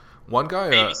one guy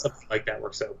maybe something like that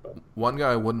works out. But one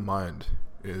guy I wouldn't mind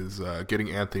is getting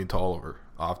Anthony Tolliver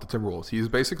off the Timberwolves. He's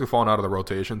basically fallen out of the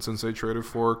rotation since they traded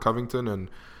for Covington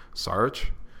and Saric,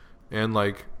 and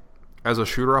like. As a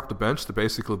shooter off the bench to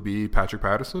basically be Patrick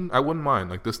Patterson, I wouldn't mind.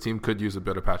 Like this team could use a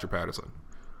bit of Patrick Patterson.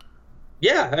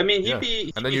 Yeah, I mean he'd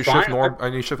be. And then you shift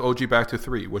you shift OG back to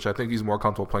 3, which I think he's more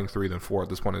comfortable playing 3 than 4 at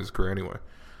this point in his career anyway.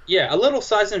 Yeah, a little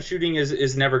size and shooting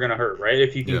is never going to hurt, right?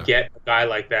 If you can get a guy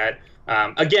like that.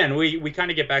 Again, we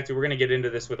kind of get back to we're going to get into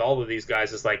this with all of these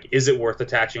guys. Is like, is it worth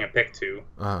attaching a pick to?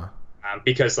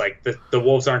 Because like the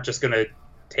Wolves aren't just going to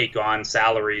take on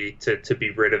salary to be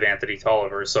rid of Anthony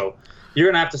Tolliver, so. You're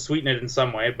going to have to sweeten it in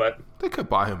some way, but... They could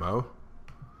buy him out.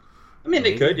 I mean,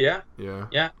 they could, yeah. Yeah.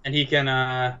 Yeah, and he can,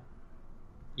 I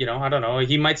don't know.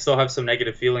 He might still have some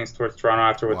negative feelings towards Toronto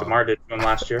after what DeMar did to him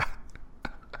last year.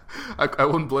 I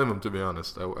wouldn't blame him, to be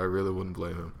honest. I really wouldn't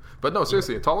blame him. But no,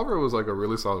 seriously, Tolliver was like a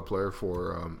really solid player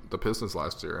for the Pistons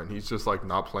last year, and he's just like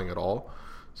not playing at all.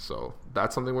 So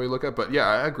that's something we look at. But yeah,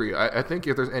 I agree. I think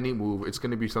if there's any move, it's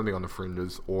going to be something on the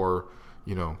fringes or,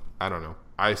 I don't know.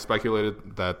 I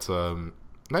speculated that,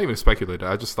 not even speculated,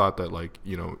 I just thought that, like,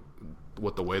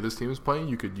 with the way this team is playing,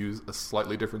 you could use a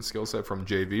slightly different skill set from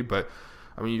JV. But,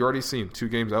 I mean, you already seen 2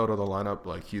 games out of the lineup,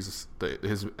 like, his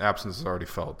absence is already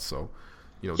felt. So,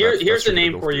 here's a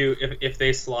name for you if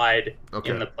they slide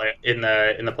in the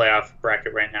playoff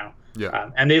bracket right now.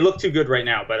 Yeah. And they look too good right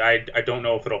now, but I don't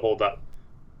know if it'll hold up.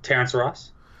 Terrence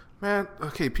Ross? Man,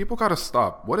 okay, people gotta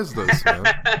stop. What is this, man?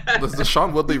 Does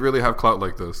Sean Woodley really have clout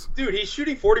like this? Dude, he's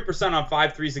shooting 40% on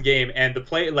 5 threes a game, and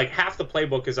half the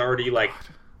playbook is already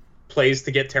plays to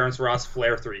get Terrence Ross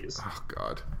flare threes. Oh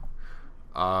God.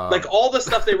 All the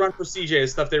stuff they run for CJ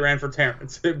is stuff they ran for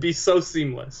Terrence. It'd be so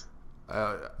seamless.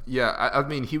 I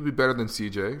mean, he'd be better than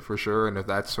CJ for sure, and if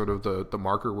that's sort of the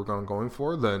marker we're going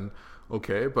for, then.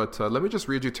 Okay, but let me just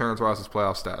read you Terrence Ross's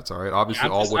playoff stats. All right, obviously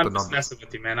the numbers. I'm just messing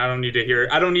with you, man. I don't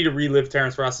need to relive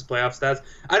Terrence Ross's playoff stats.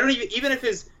 I don't even if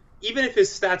his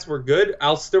stats were good,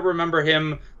 I'll still remember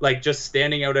him like just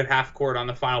standing out at half court on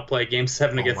the final play, Game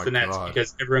 7 against the Nets,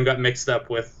 because everyone got mixed up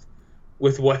with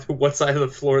what side of the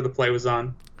floor the play was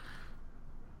on.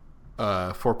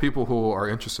 For people who are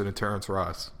interested in Terrence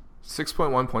Ross,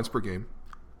 6.1 points per game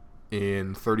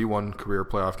in 31 career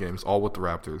playoff games, all with the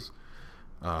Raptors.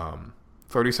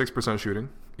 36% shooting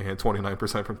and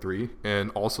 29% from 3,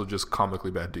 and also just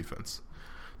comically bad defense.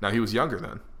 Now, he was younger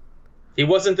then. He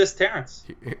wasn't this Terrence.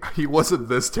 He wasn't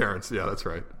this Terrence. Yeah, that's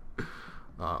right.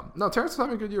 No, Terrence is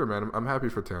having a good year, man. I'm happy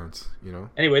for Terrence,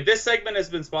 Anyway, this segment has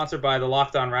been sponsored by the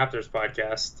Locked On Raptors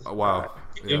podcast. Oh, wow.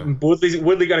 Yeah.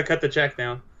 Woodley got to cut the check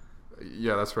now.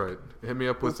 Yeah, that's right. Hit me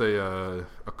up with a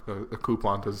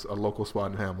coupon to a local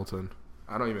spot in Hamilton.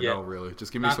 I don't even know, really.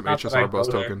 Just give me some HSR Buzz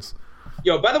tokens.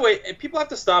 Yo, by the way, people have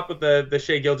to stop with the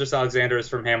Shea Gilgeous-Alexander is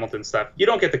from Hamilton stuff. You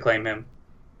don't get to claim him.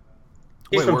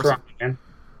 He's from Toronto, man.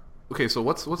 Okay, so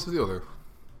what's the deal there?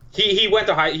 He went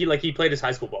to he played his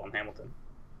high school ball in Hamilton.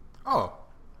 Oh,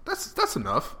 that's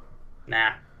enough.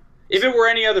 Nah. If it were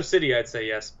any other city, I'd say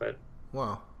yes, but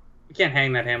wow, you can't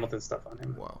hang that Hamilton stuff on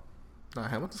him. Wow. Nah,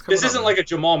 Hamilton's coming This isn't like a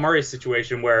Jamal Murray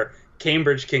situation where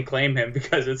Cambridge can claim him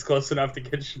because it's close enough to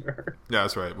Kitchener. Yeah,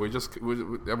 that's right.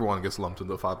 Everyone gets lumped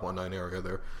into the 519 area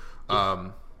there.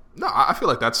 No, I feel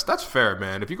like that's fair,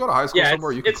 man. If you go to high school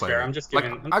somewhere, you can claim fair. it. I'm just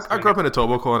giving. Like, I grew up in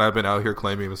Etobicoke, and I've been out here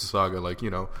claiming Mississauga. Like,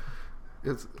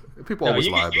 it's people always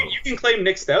lie about. You can claim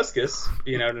Nick Stauskas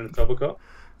being out in Etobicoke.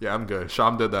 Yeah, I'm good.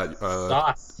 Sham did that.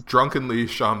 Sauce. Drunkenly,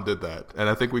 Sham did that, and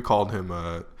I think we called him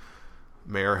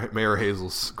Mayor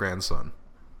Hazel's grandson.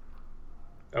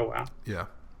 Oh wow. Yeah,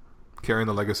 carrying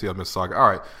the legacy of Mississauga. All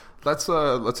right,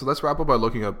 let's wrap up by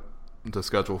looking up the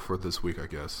schedule for this week, I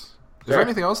guess. Is there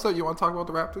anything else that you want to talk about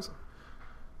the Raptors?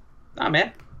 Nah,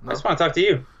 man. No? I just want to talk to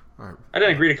you. All right. I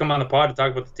didn't agree to come on the pod to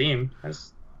talk about the team.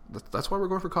 That's why we're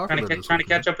going for coffee. Trying to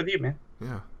catch up with you, man.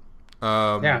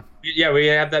 Yeah. Yeah. We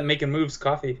have that making moves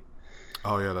coffee.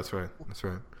 Oh yeah, that's right.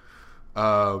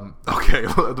 Okay.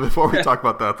 Before we talk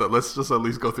about that, let's just at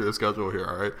least go through the schedule here.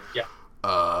 All right. Yeah.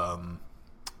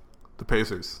 The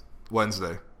Pacers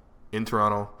Wednesday in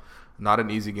Toronto. Not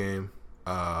an easy game.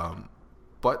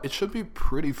 But it should be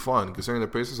pretty fun considering the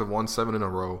Pacers have won 7 in a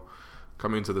row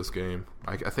coming into this game.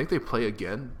 I think they play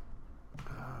again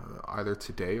either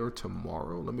today or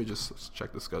tomorrow. Let me just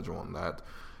check the schedule on that.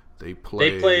 They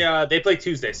play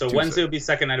Tuesday. So Wednesday will be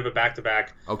second night of a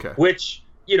back-to-back. Okay. Which,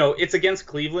 it's against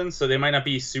Cleveland, so they might not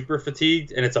be super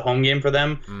fatigued, and it's a home game for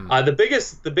them.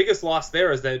 The biggest loss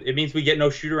there is that it means we get no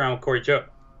shoot-around with Corey Joe.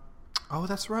 Oh,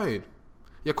 that's right.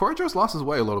 Yeah, Corey Joe's lost his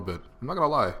way a little bit. I'm not going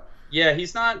to lie. Yeah,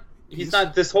 he's not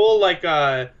this whole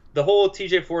the whole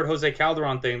TJ Ford, Jose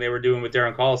Calderon thing they were doing with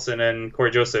Darren Collison and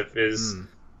Corey Joseph is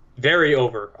very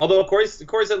over. Although Corey's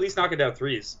at least knocking down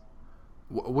threes.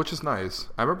 Which is nice.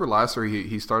 I remember last year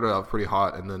he started out pretty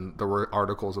hot, and then there were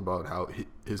articles about how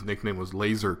his nickname was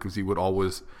Laser because he would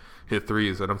always hit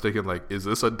threes. And I'm thinking, like, is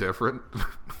this a different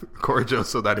Corey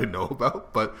Joseph that I didn't know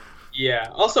about? But yeah.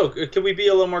 Also, can we be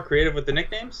a little more creative with the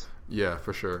nicknames? Yeah,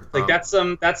 for sure. Like that's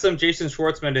some Jason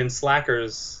Schwartzman and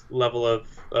Slackers level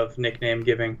of nickname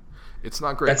giving. It's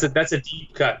not great. That's a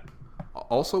deep cut.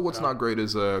 Also, what's not great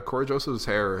is Corey Joseph's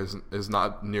hair has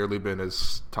not nearly been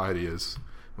as tidy as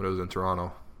when it was in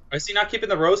Toronto. Is he not keeping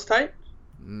the rose tight?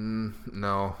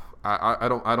 No, I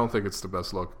don't think it's the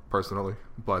best look personally.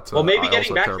 But well, maybe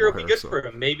getting back here will be good for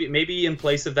him. Maybe in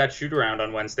place of that shoot around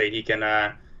on Wednesday, he can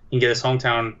get his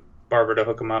hometown barber to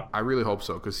hook him up. I really hope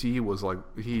so because he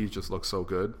just looks so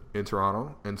good in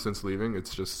Toronto, and since leaving,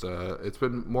 it's just it's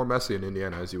been more messy in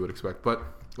Indiana as you would expect. But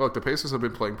look, the Pacers have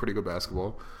been playing pretty good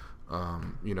basketball.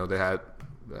 They had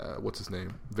what's his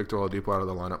name, Victor Oladipo out of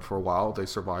the lineup for a while. They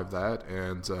survived that,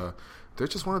 and they're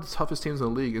just one of the toughest teams in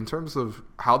the league in terms of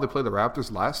how they played the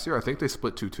Raptors last year. I think they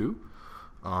split 2-2.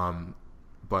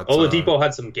 But Oladipo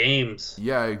had some games.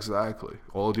 Yeah, exactly.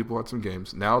 Oladipo had some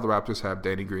games. Now the Raptors have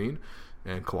Danny Green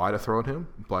and Kawhi to throw at him,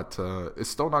 but it's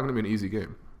still not going to be an easy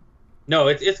game. No,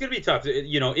 it's going to be tough.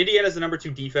 Indiana's the number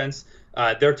 2 defense.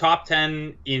 They're top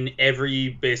 10 in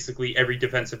basically every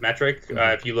defensive metric.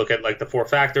 If you look at like the 4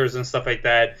 factors and stuff like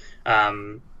that,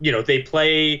 they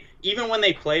play, even when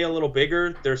they play a little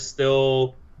bigger, they're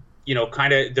still,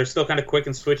 kind of quick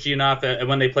and switchy enough. And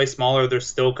when they play smaller, they're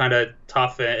still kind of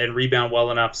tough and rebound well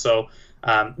enough. So,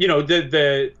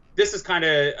 this is kind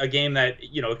of a game that,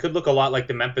 it could look a lot like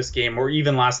the Memphis game or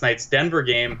even last night's Denver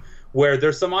game, where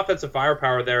there's some offensive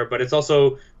firepower there, but it's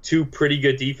also 2 pretty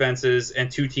good defenses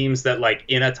and 2 teams that, like,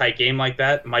 in a tight game like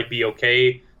that might be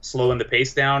okay slowing the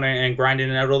pace down and grinding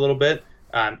it out a little bit.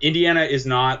 Indiana is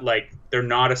not, they're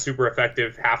not a super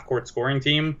effective half-court scoring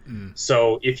team.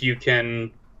 So if you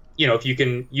can,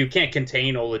 you can't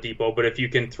contain Oladipo, but if you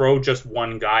can throw just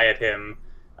one guy at him,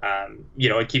 and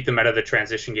keep them out of the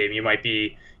transition game, you might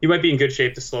be in good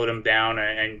shape to slow them down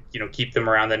and keep them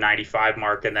around the 95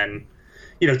 mark. And then,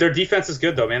 their defense is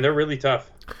good though, man. They're really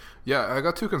tough. Yeah, I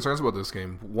got 2 concerns about this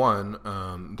game. One,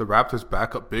 the Raptors'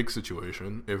 backup big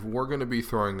situation. If we're going to be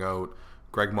throwing out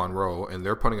Greg Monroe and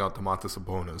they're putting out Domantas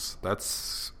Sabonis,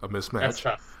 that's a mismatch. That's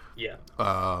tough. Yeah.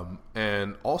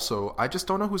 And also, I just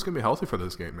don't know who's going to be healthy for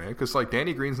this game, man. Because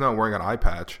Danny Green's not wearing an eye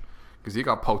patch because he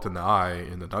got poked in the eye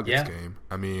in the Nuggets game.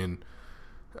 I mean,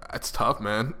 it's tough,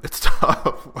 man. It's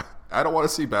tough. I don't want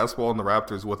to see basketball in the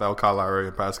Raptors without Kyle Lowry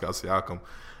and Pascal Siakam.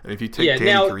 And if you take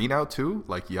Danny Green out too,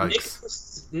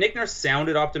 yikes. Nick Nurse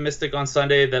sounded optimistic on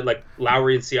Sunday that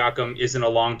Lowry and Siakam isn't a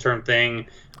long-term thing.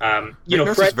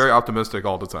 Nurse is very optimistic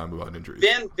all the time about injuries.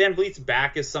 Van Vliet's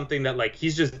back is something that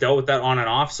he's just dealt with that on and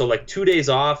off. So 2 days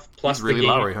off plus he's really the game.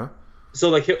 Lowry, huh? So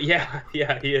like,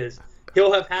 he is.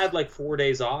 He'll have had like 4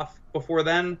 days off before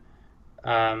then,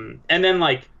 and then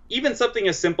like even something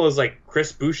as simple as like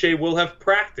Chris Boucher will have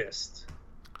practiced.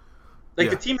 Like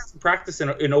the team hasn't practiced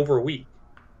in over a week.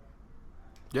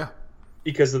 Yeah.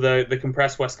 Because of the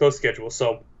compressed West Coast schedule,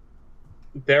 so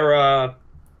they're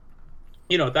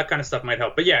that kind of stuff might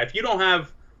help. But yeah, if you don't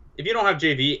have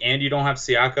JV and you don't have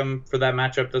Siakam for that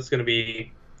matchup, that's going to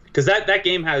be because that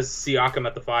game has Siakam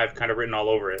at the 5 kind of written all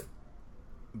over it.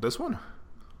 This one?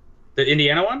 The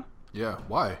Indiana one? Yeah.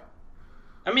 Why?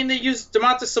 I mean, they used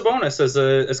Domantas Sabonis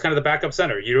as kind of the backup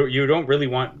center. You don't really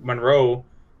want Monroe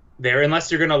there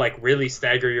unless you're going to like really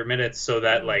stagger your minutes so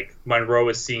that like Monroe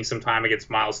is seeing some time against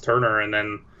Miles Turner, and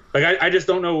then like I just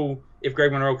don't know if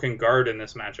Greg Monroe can guard in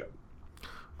this matchup.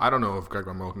 I don't know if Greg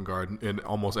Monroe can guard in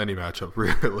almost any matchup,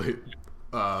 really.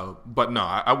 But no,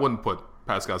 I wouldn't put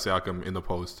Pascal Siakam in the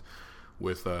post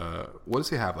with what does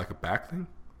he have, like a back thing?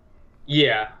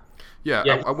 Yeah.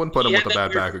 I wouldn't put him with a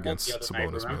bad back against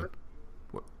Sabonis, man.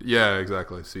 Yeah,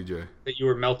 exactly. CJ that you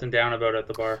were melting down about at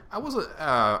the bar.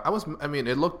 I mean,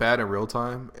 it looked bad in real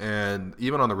time, and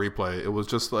even on the replay, it was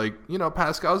just like,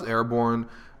 Pascal's airborne.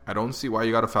 I don't see why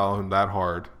you got to foul him that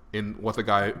hard with a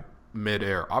guy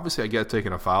mid-air. Obviously, I get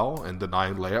taking a foul and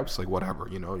denying layups, like whatever.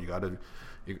 You got to,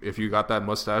 if you got that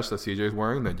mustache that CJ's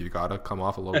wearing, then you got to come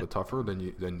off a little bit tougher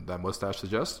than that mustache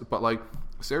suggests. But like,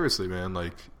 seriously, man,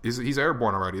 like he's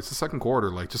airborne already. It's the second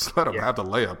quarter. Like, just let him have the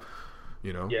layup.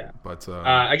 Yeah. But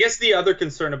I guess the other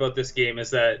concern about this game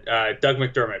is that Doug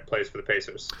McDermott plays for the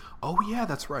Pacers. Oh yeah,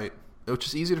 that's right. Which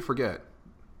is easy to forget.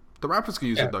 The Raptors could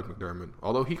use Doug McDermott,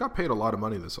 although he got paid a lot of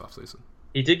money this offseason.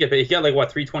 He did get paid. He got like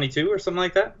what, $322 or something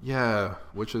like that? Yeah,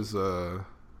 which is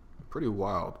pretty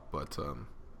wild. But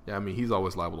yeah, I mean, he's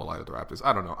always liable to lie to the Raptors.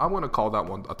 I don't know. I'm going to call that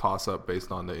one a toss-up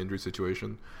based on the injury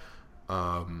situation.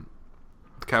 The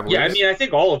Cavaliers. Yeah, I mean, I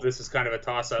think all of this is kind of a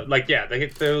toss-up. Like, yeah,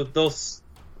 they'll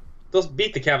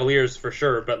beat the Cavaliers for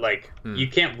sure, but like you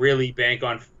can't really bank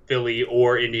on Philly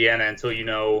or Indiana until you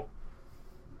know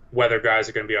whether guys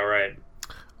are going to be all right.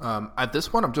 At this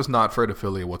point, I'm just not afraid of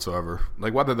Philly whatsoever.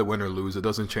 Like, whether they win or lose, it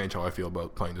doesn't change how I feel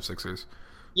about playing the Sixers.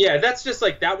 Yeah, that's just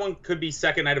like that one could be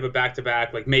second night of a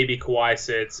back-to-back. Like maybe Kawhi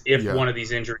sits if one of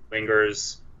these injuries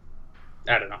lingers.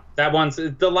 I don't know. That one's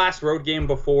the last road game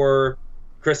before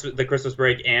the Christmas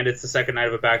break, and it's the second night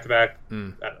of a back-to-back. I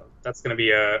don't know. That's going to be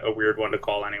a weird one to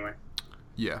call anyway.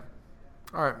 Yeah.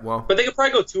 All right. Well, but they could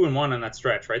probably go 2-1 on that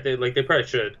stretch, right? They probably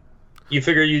should. You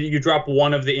figure you drop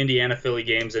one of the Indiana Philly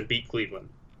games and beat Cleveland.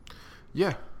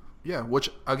 Yeah. Which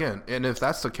again, and if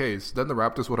that's the case, then the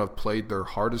Raptors would have played their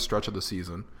hardest stretch of the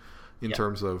season in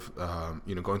terms of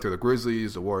going through the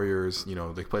Grizzlies, the Warriors.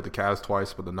 They played the Cavs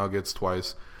twice, but the Nuggets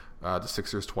twice, the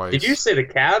Sixers twice. Did you say the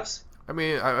Cavs? I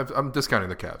mean, I'm discounting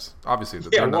the Cavs. Obviously,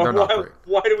 they're not great.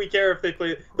 Why do we care if they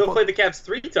play? They'll play the Cavs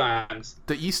 3 times.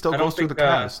 The East still goes through the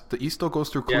Cavs. The East still goes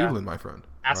through Cleveland, my friend.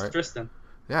 Ask Tristan.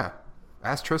 Yeah,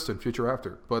 ask Tristan, future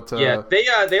Raptor. But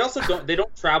they also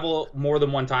don't travel more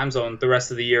than one time zone the rest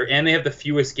of the year, and they have the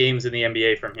fewest games in the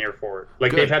NBA from here forward.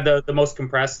 Like they've had the most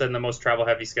compressed and the most travel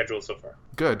heavy schedule so far.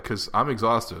 Good, because I'm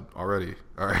exhausted already.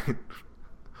 All right.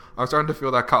 I'm starting to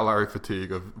feel that Kyle Lowry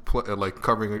fatigue of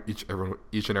covering each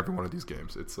and every one of these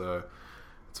games. It's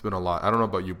been a lot. I don't know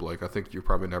about you, Blake. I think you're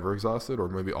probably never exhausted, or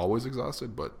maybe always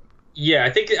exhausted. But yeah, I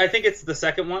think it's the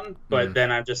second one. But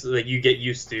then I'm just like you get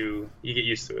used to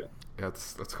it. Yeah,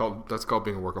 that's called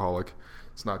being a workaholic.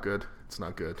 It's not good.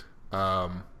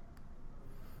 But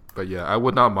yeah, I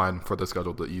would not mind for the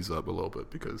schedule to ease up a little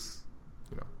bit because.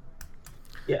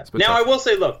 Yeah. Now tough. I will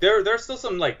say, look, there's still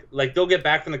some like they'll get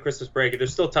back from the Christmas break.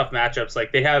 There's still tough matchups.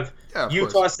 Like they have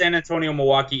Utah, San Antonio,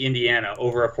 Milwaukee, Indiana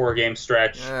over a 4-game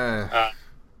stretch,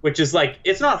 which is like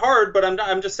it's not hard, but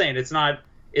I'm just saying it's not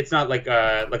like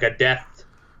a death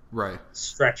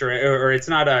stretch or it's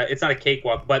not a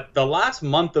cakewalk. But the last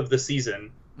month of the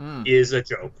season is a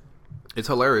joke. It's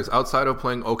hilarious. Outside of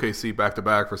playing OKC back to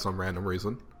back for some random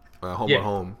reason, home at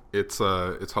home, it's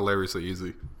hilariously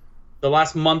easy. The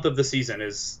last month of the season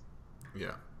is,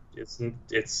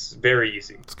 it's very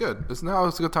easy. It's good. It's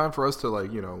a good time for us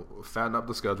to fatten up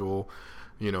the schedule,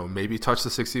 maybe touch the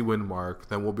 60 win mark.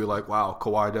 Then we'll be like, wow,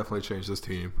 Kawhi definitely changed this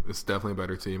team. It's definitely a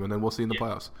better team, and then we'll see in the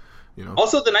playoffs.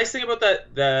 Also, the nice thing about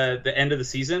the end of the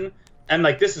season, and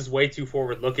like this is way too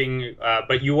forward looking,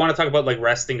 but you want to talk about like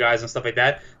resting guys and stuff like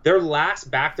that. Their last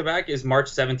back to back is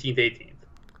March 17th, 18th.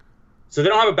 So they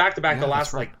don't have a back to back the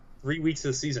last like 3 weeks of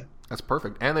the season. That's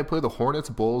perfect. And they play the Hornets,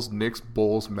 Bulls, Knicks,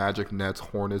 Bulls, Magic, Nets,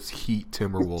 Hornets, Heat,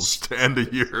 Timberwolves to end the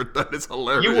year. That is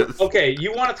hilarious.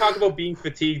 You want to talk about being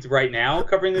fatigued right now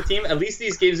covering the team? At least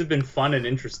these games have been fun and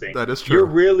interesting. That is true. You're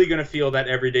really going to feel that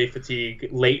everyday fatigue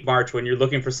late March when you're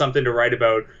looking for something to write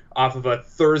about off of a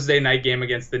Thursday night game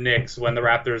against the Knicks when the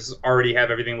Raptors already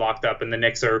have everything locked up and the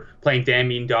Knicks are playing damn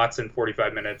mean dots in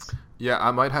 45 minutes. Yeah,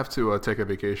 I might have to take a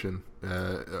vacation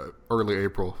early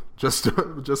April, just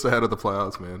ahead of the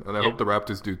playoffs, man. And I hope the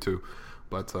Raptors do too.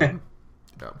 But yeah.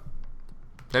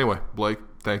 Anyway, Blake,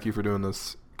 thank you for doing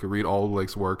this. You can read all of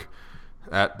Blake's work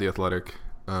at The Athletic.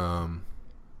 Yeah,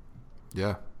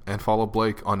 and follow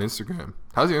Blake on Instagram.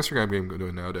 How's the Instagram game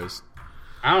doing nowadays?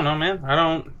 I don't know,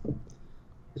 man.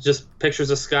 It's just pictures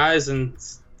of skies and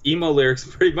emo lyrics,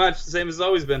 pretty much the same as it's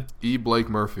always been. E. Blake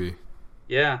Murphy.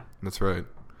 Yeah, that's right.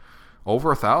 Over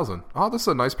 1,000. Oh, this is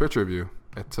a nice picture of you.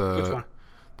 It's which one?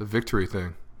 The victory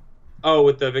thing. Oh,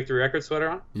 with the Victory Records sweater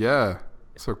on? Yeah.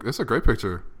 So it's a great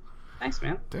picture. Thanks,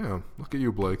 man. Damn. Look at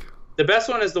you, Blake. The best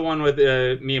one is the one with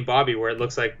me and Bobby, where it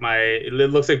looks like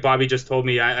Bobby just told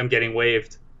me I'm getting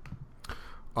waved.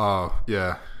 Oh,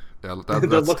 yeah. Yeah.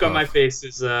 The look tough. on my face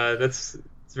is it's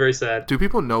very sad. Do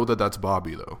people know that that's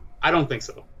Bobby though? I don't think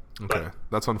so. Okay,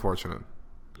 that's unfortunate.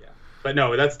 But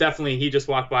no, that's definitely, he just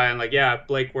walked by and like, yeah,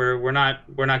 Blake, we're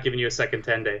not giving you a second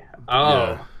 10-day. Oh,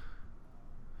 yeah.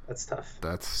 That's tough.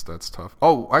 That's tough.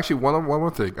 Oh, actually, one more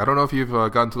thing. I don't know if you've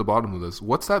gotten to the bottom of this.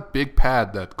 What's that big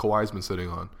pad that Kawhi's been sitting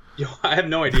on? Yo, I have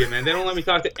no idea, man. They don't let me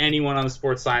talk to anyone on the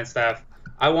sports science staff.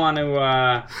 I want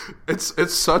to.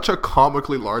 It's such a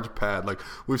comically large pad. Like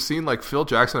we've seen, like Phil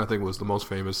Jackson, I think was the most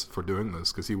famous for doing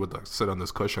this because he would like sit on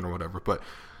this cushion or whatever. But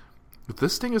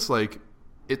this thing is like.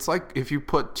 It's like if you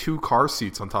put 2 car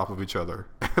seats on top of each other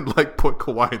and like put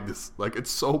Kawhi in this, like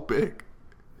it's so big.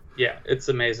 Yeah, it's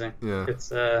amazing. Yeah,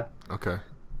 it's okay.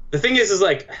 The thing is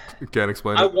like you can't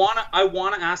explain I it. I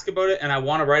wanna ask about it and I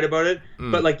wanna write about it,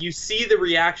 but like you see the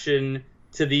reaction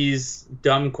to these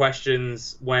dumb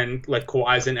questions when like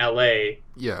Kawhi's in LA.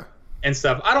 Yeah. And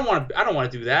stuff. I don't want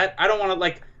to do that. I don't want to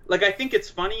like I think it's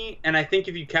funny, and I think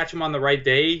if you catch him on the right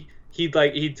day,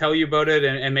 he'd tell you about it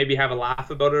and maybe have a laugh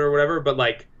about it or whatever, but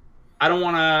like I don't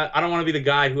want to be the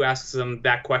guy who asks him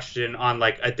that question on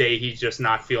like a day he's just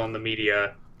not feeling the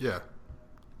media. Yeah.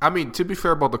 I mean, to be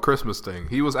fair about the Christmas thing,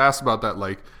 he was asked about that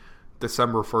like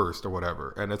December 1st or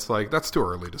whatever, and it's like that's too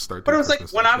early to start. But it was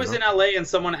Christmas like when I was in LA and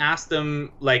someone asked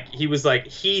him, like he was like,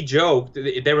 he joked,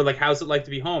 they were like, how's it like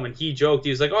to be home? And he joked, he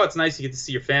was like, oh, it's nice, you get to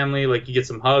see your family, like you get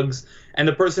some hugs. And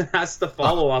the person asked the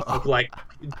follow up of like,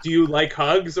 do you like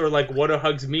hugs, or like what do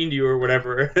hugs mean to you or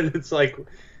whatever? And it's like,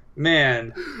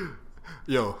 man,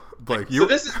 yo, like so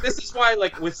this is why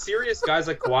like with serious guys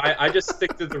like Kawhi, I just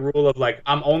stick to the rule of like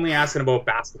I'm only asking about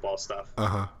basketball stuff.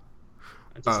 I'll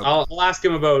ask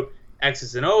him about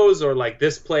X's and O's or like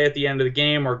this play at the end of the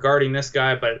game or guarding this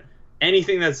guy, but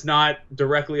anything that's not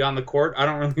directly on the court, I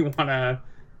don't really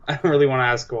want to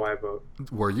ask Kawhi about.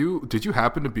 Did you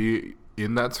happen to be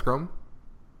in that scrum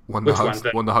when the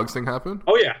hugs thing happened?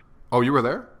 Oh yeah. Oh, you were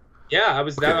there? Yeah, I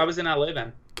was there. I was in LA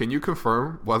then. Can you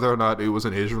confirm whether or not it was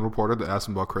an Asian reporter that asked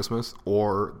him about Christmas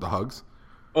or the hugs?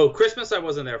 Oh, Christmas I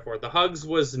wasn't there for. The hugs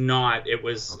was not. It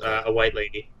was a white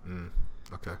lady.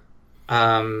 Okay.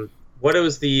 What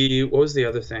was the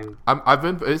other thing? I've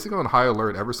been basically on high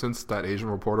alert ever since that Asian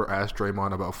reporter asked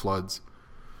Draymond about floods.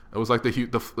 It was like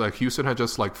like Houston had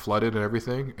just like flooded and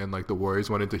everything, and like the Warriors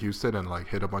went into Houston and like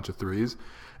hit a bunch of threes,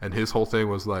 and his whole thing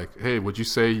was like, "Hey, would you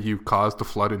say you caused the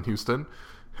flood in Houston?"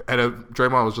 And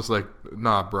Draymond was just like,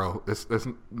 "Nah, bro, it's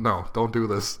no, don't do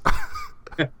this."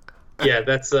 Yeah,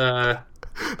 that's that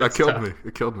killed tough. me.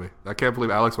 It killed me. I can't believe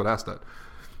Alex would ask that.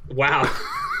 Wow.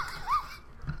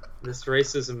 This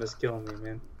racism is killing me,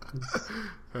 man.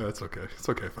 Yeah, it's okay. It's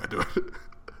okay if I do it.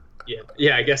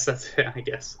 Yeah. I guess that's. I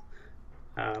guess.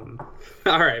 All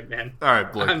right, man. All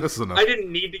right, Blake. This is enough. I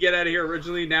didn't need to get out of here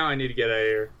originally. Now I need to get out of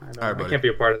here. I can't be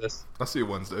a part of this. I'll see you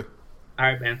Wednesday. All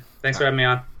right, man. Thanks for having me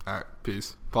on. All right,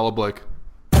 peace. Follow Blake.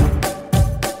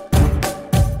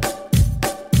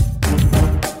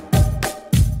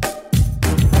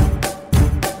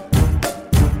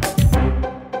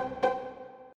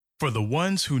 For the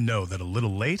ones who know that a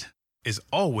little late is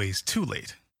always too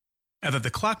late, and that the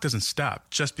clock doesn't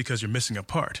stop just because you're missing a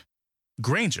part,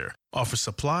 Grainger offers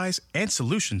supplies and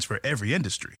solutions for every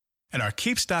industry. And our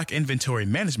Keep Stock inventory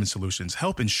management solutions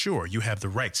help ensure you have the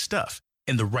right stuff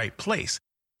in the right place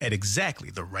at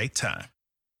exactly the right time.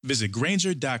 Visit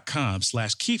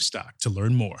Grainger.com/keepstock to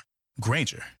learn more.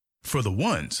 Grainger, for the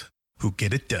ones who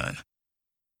get it done.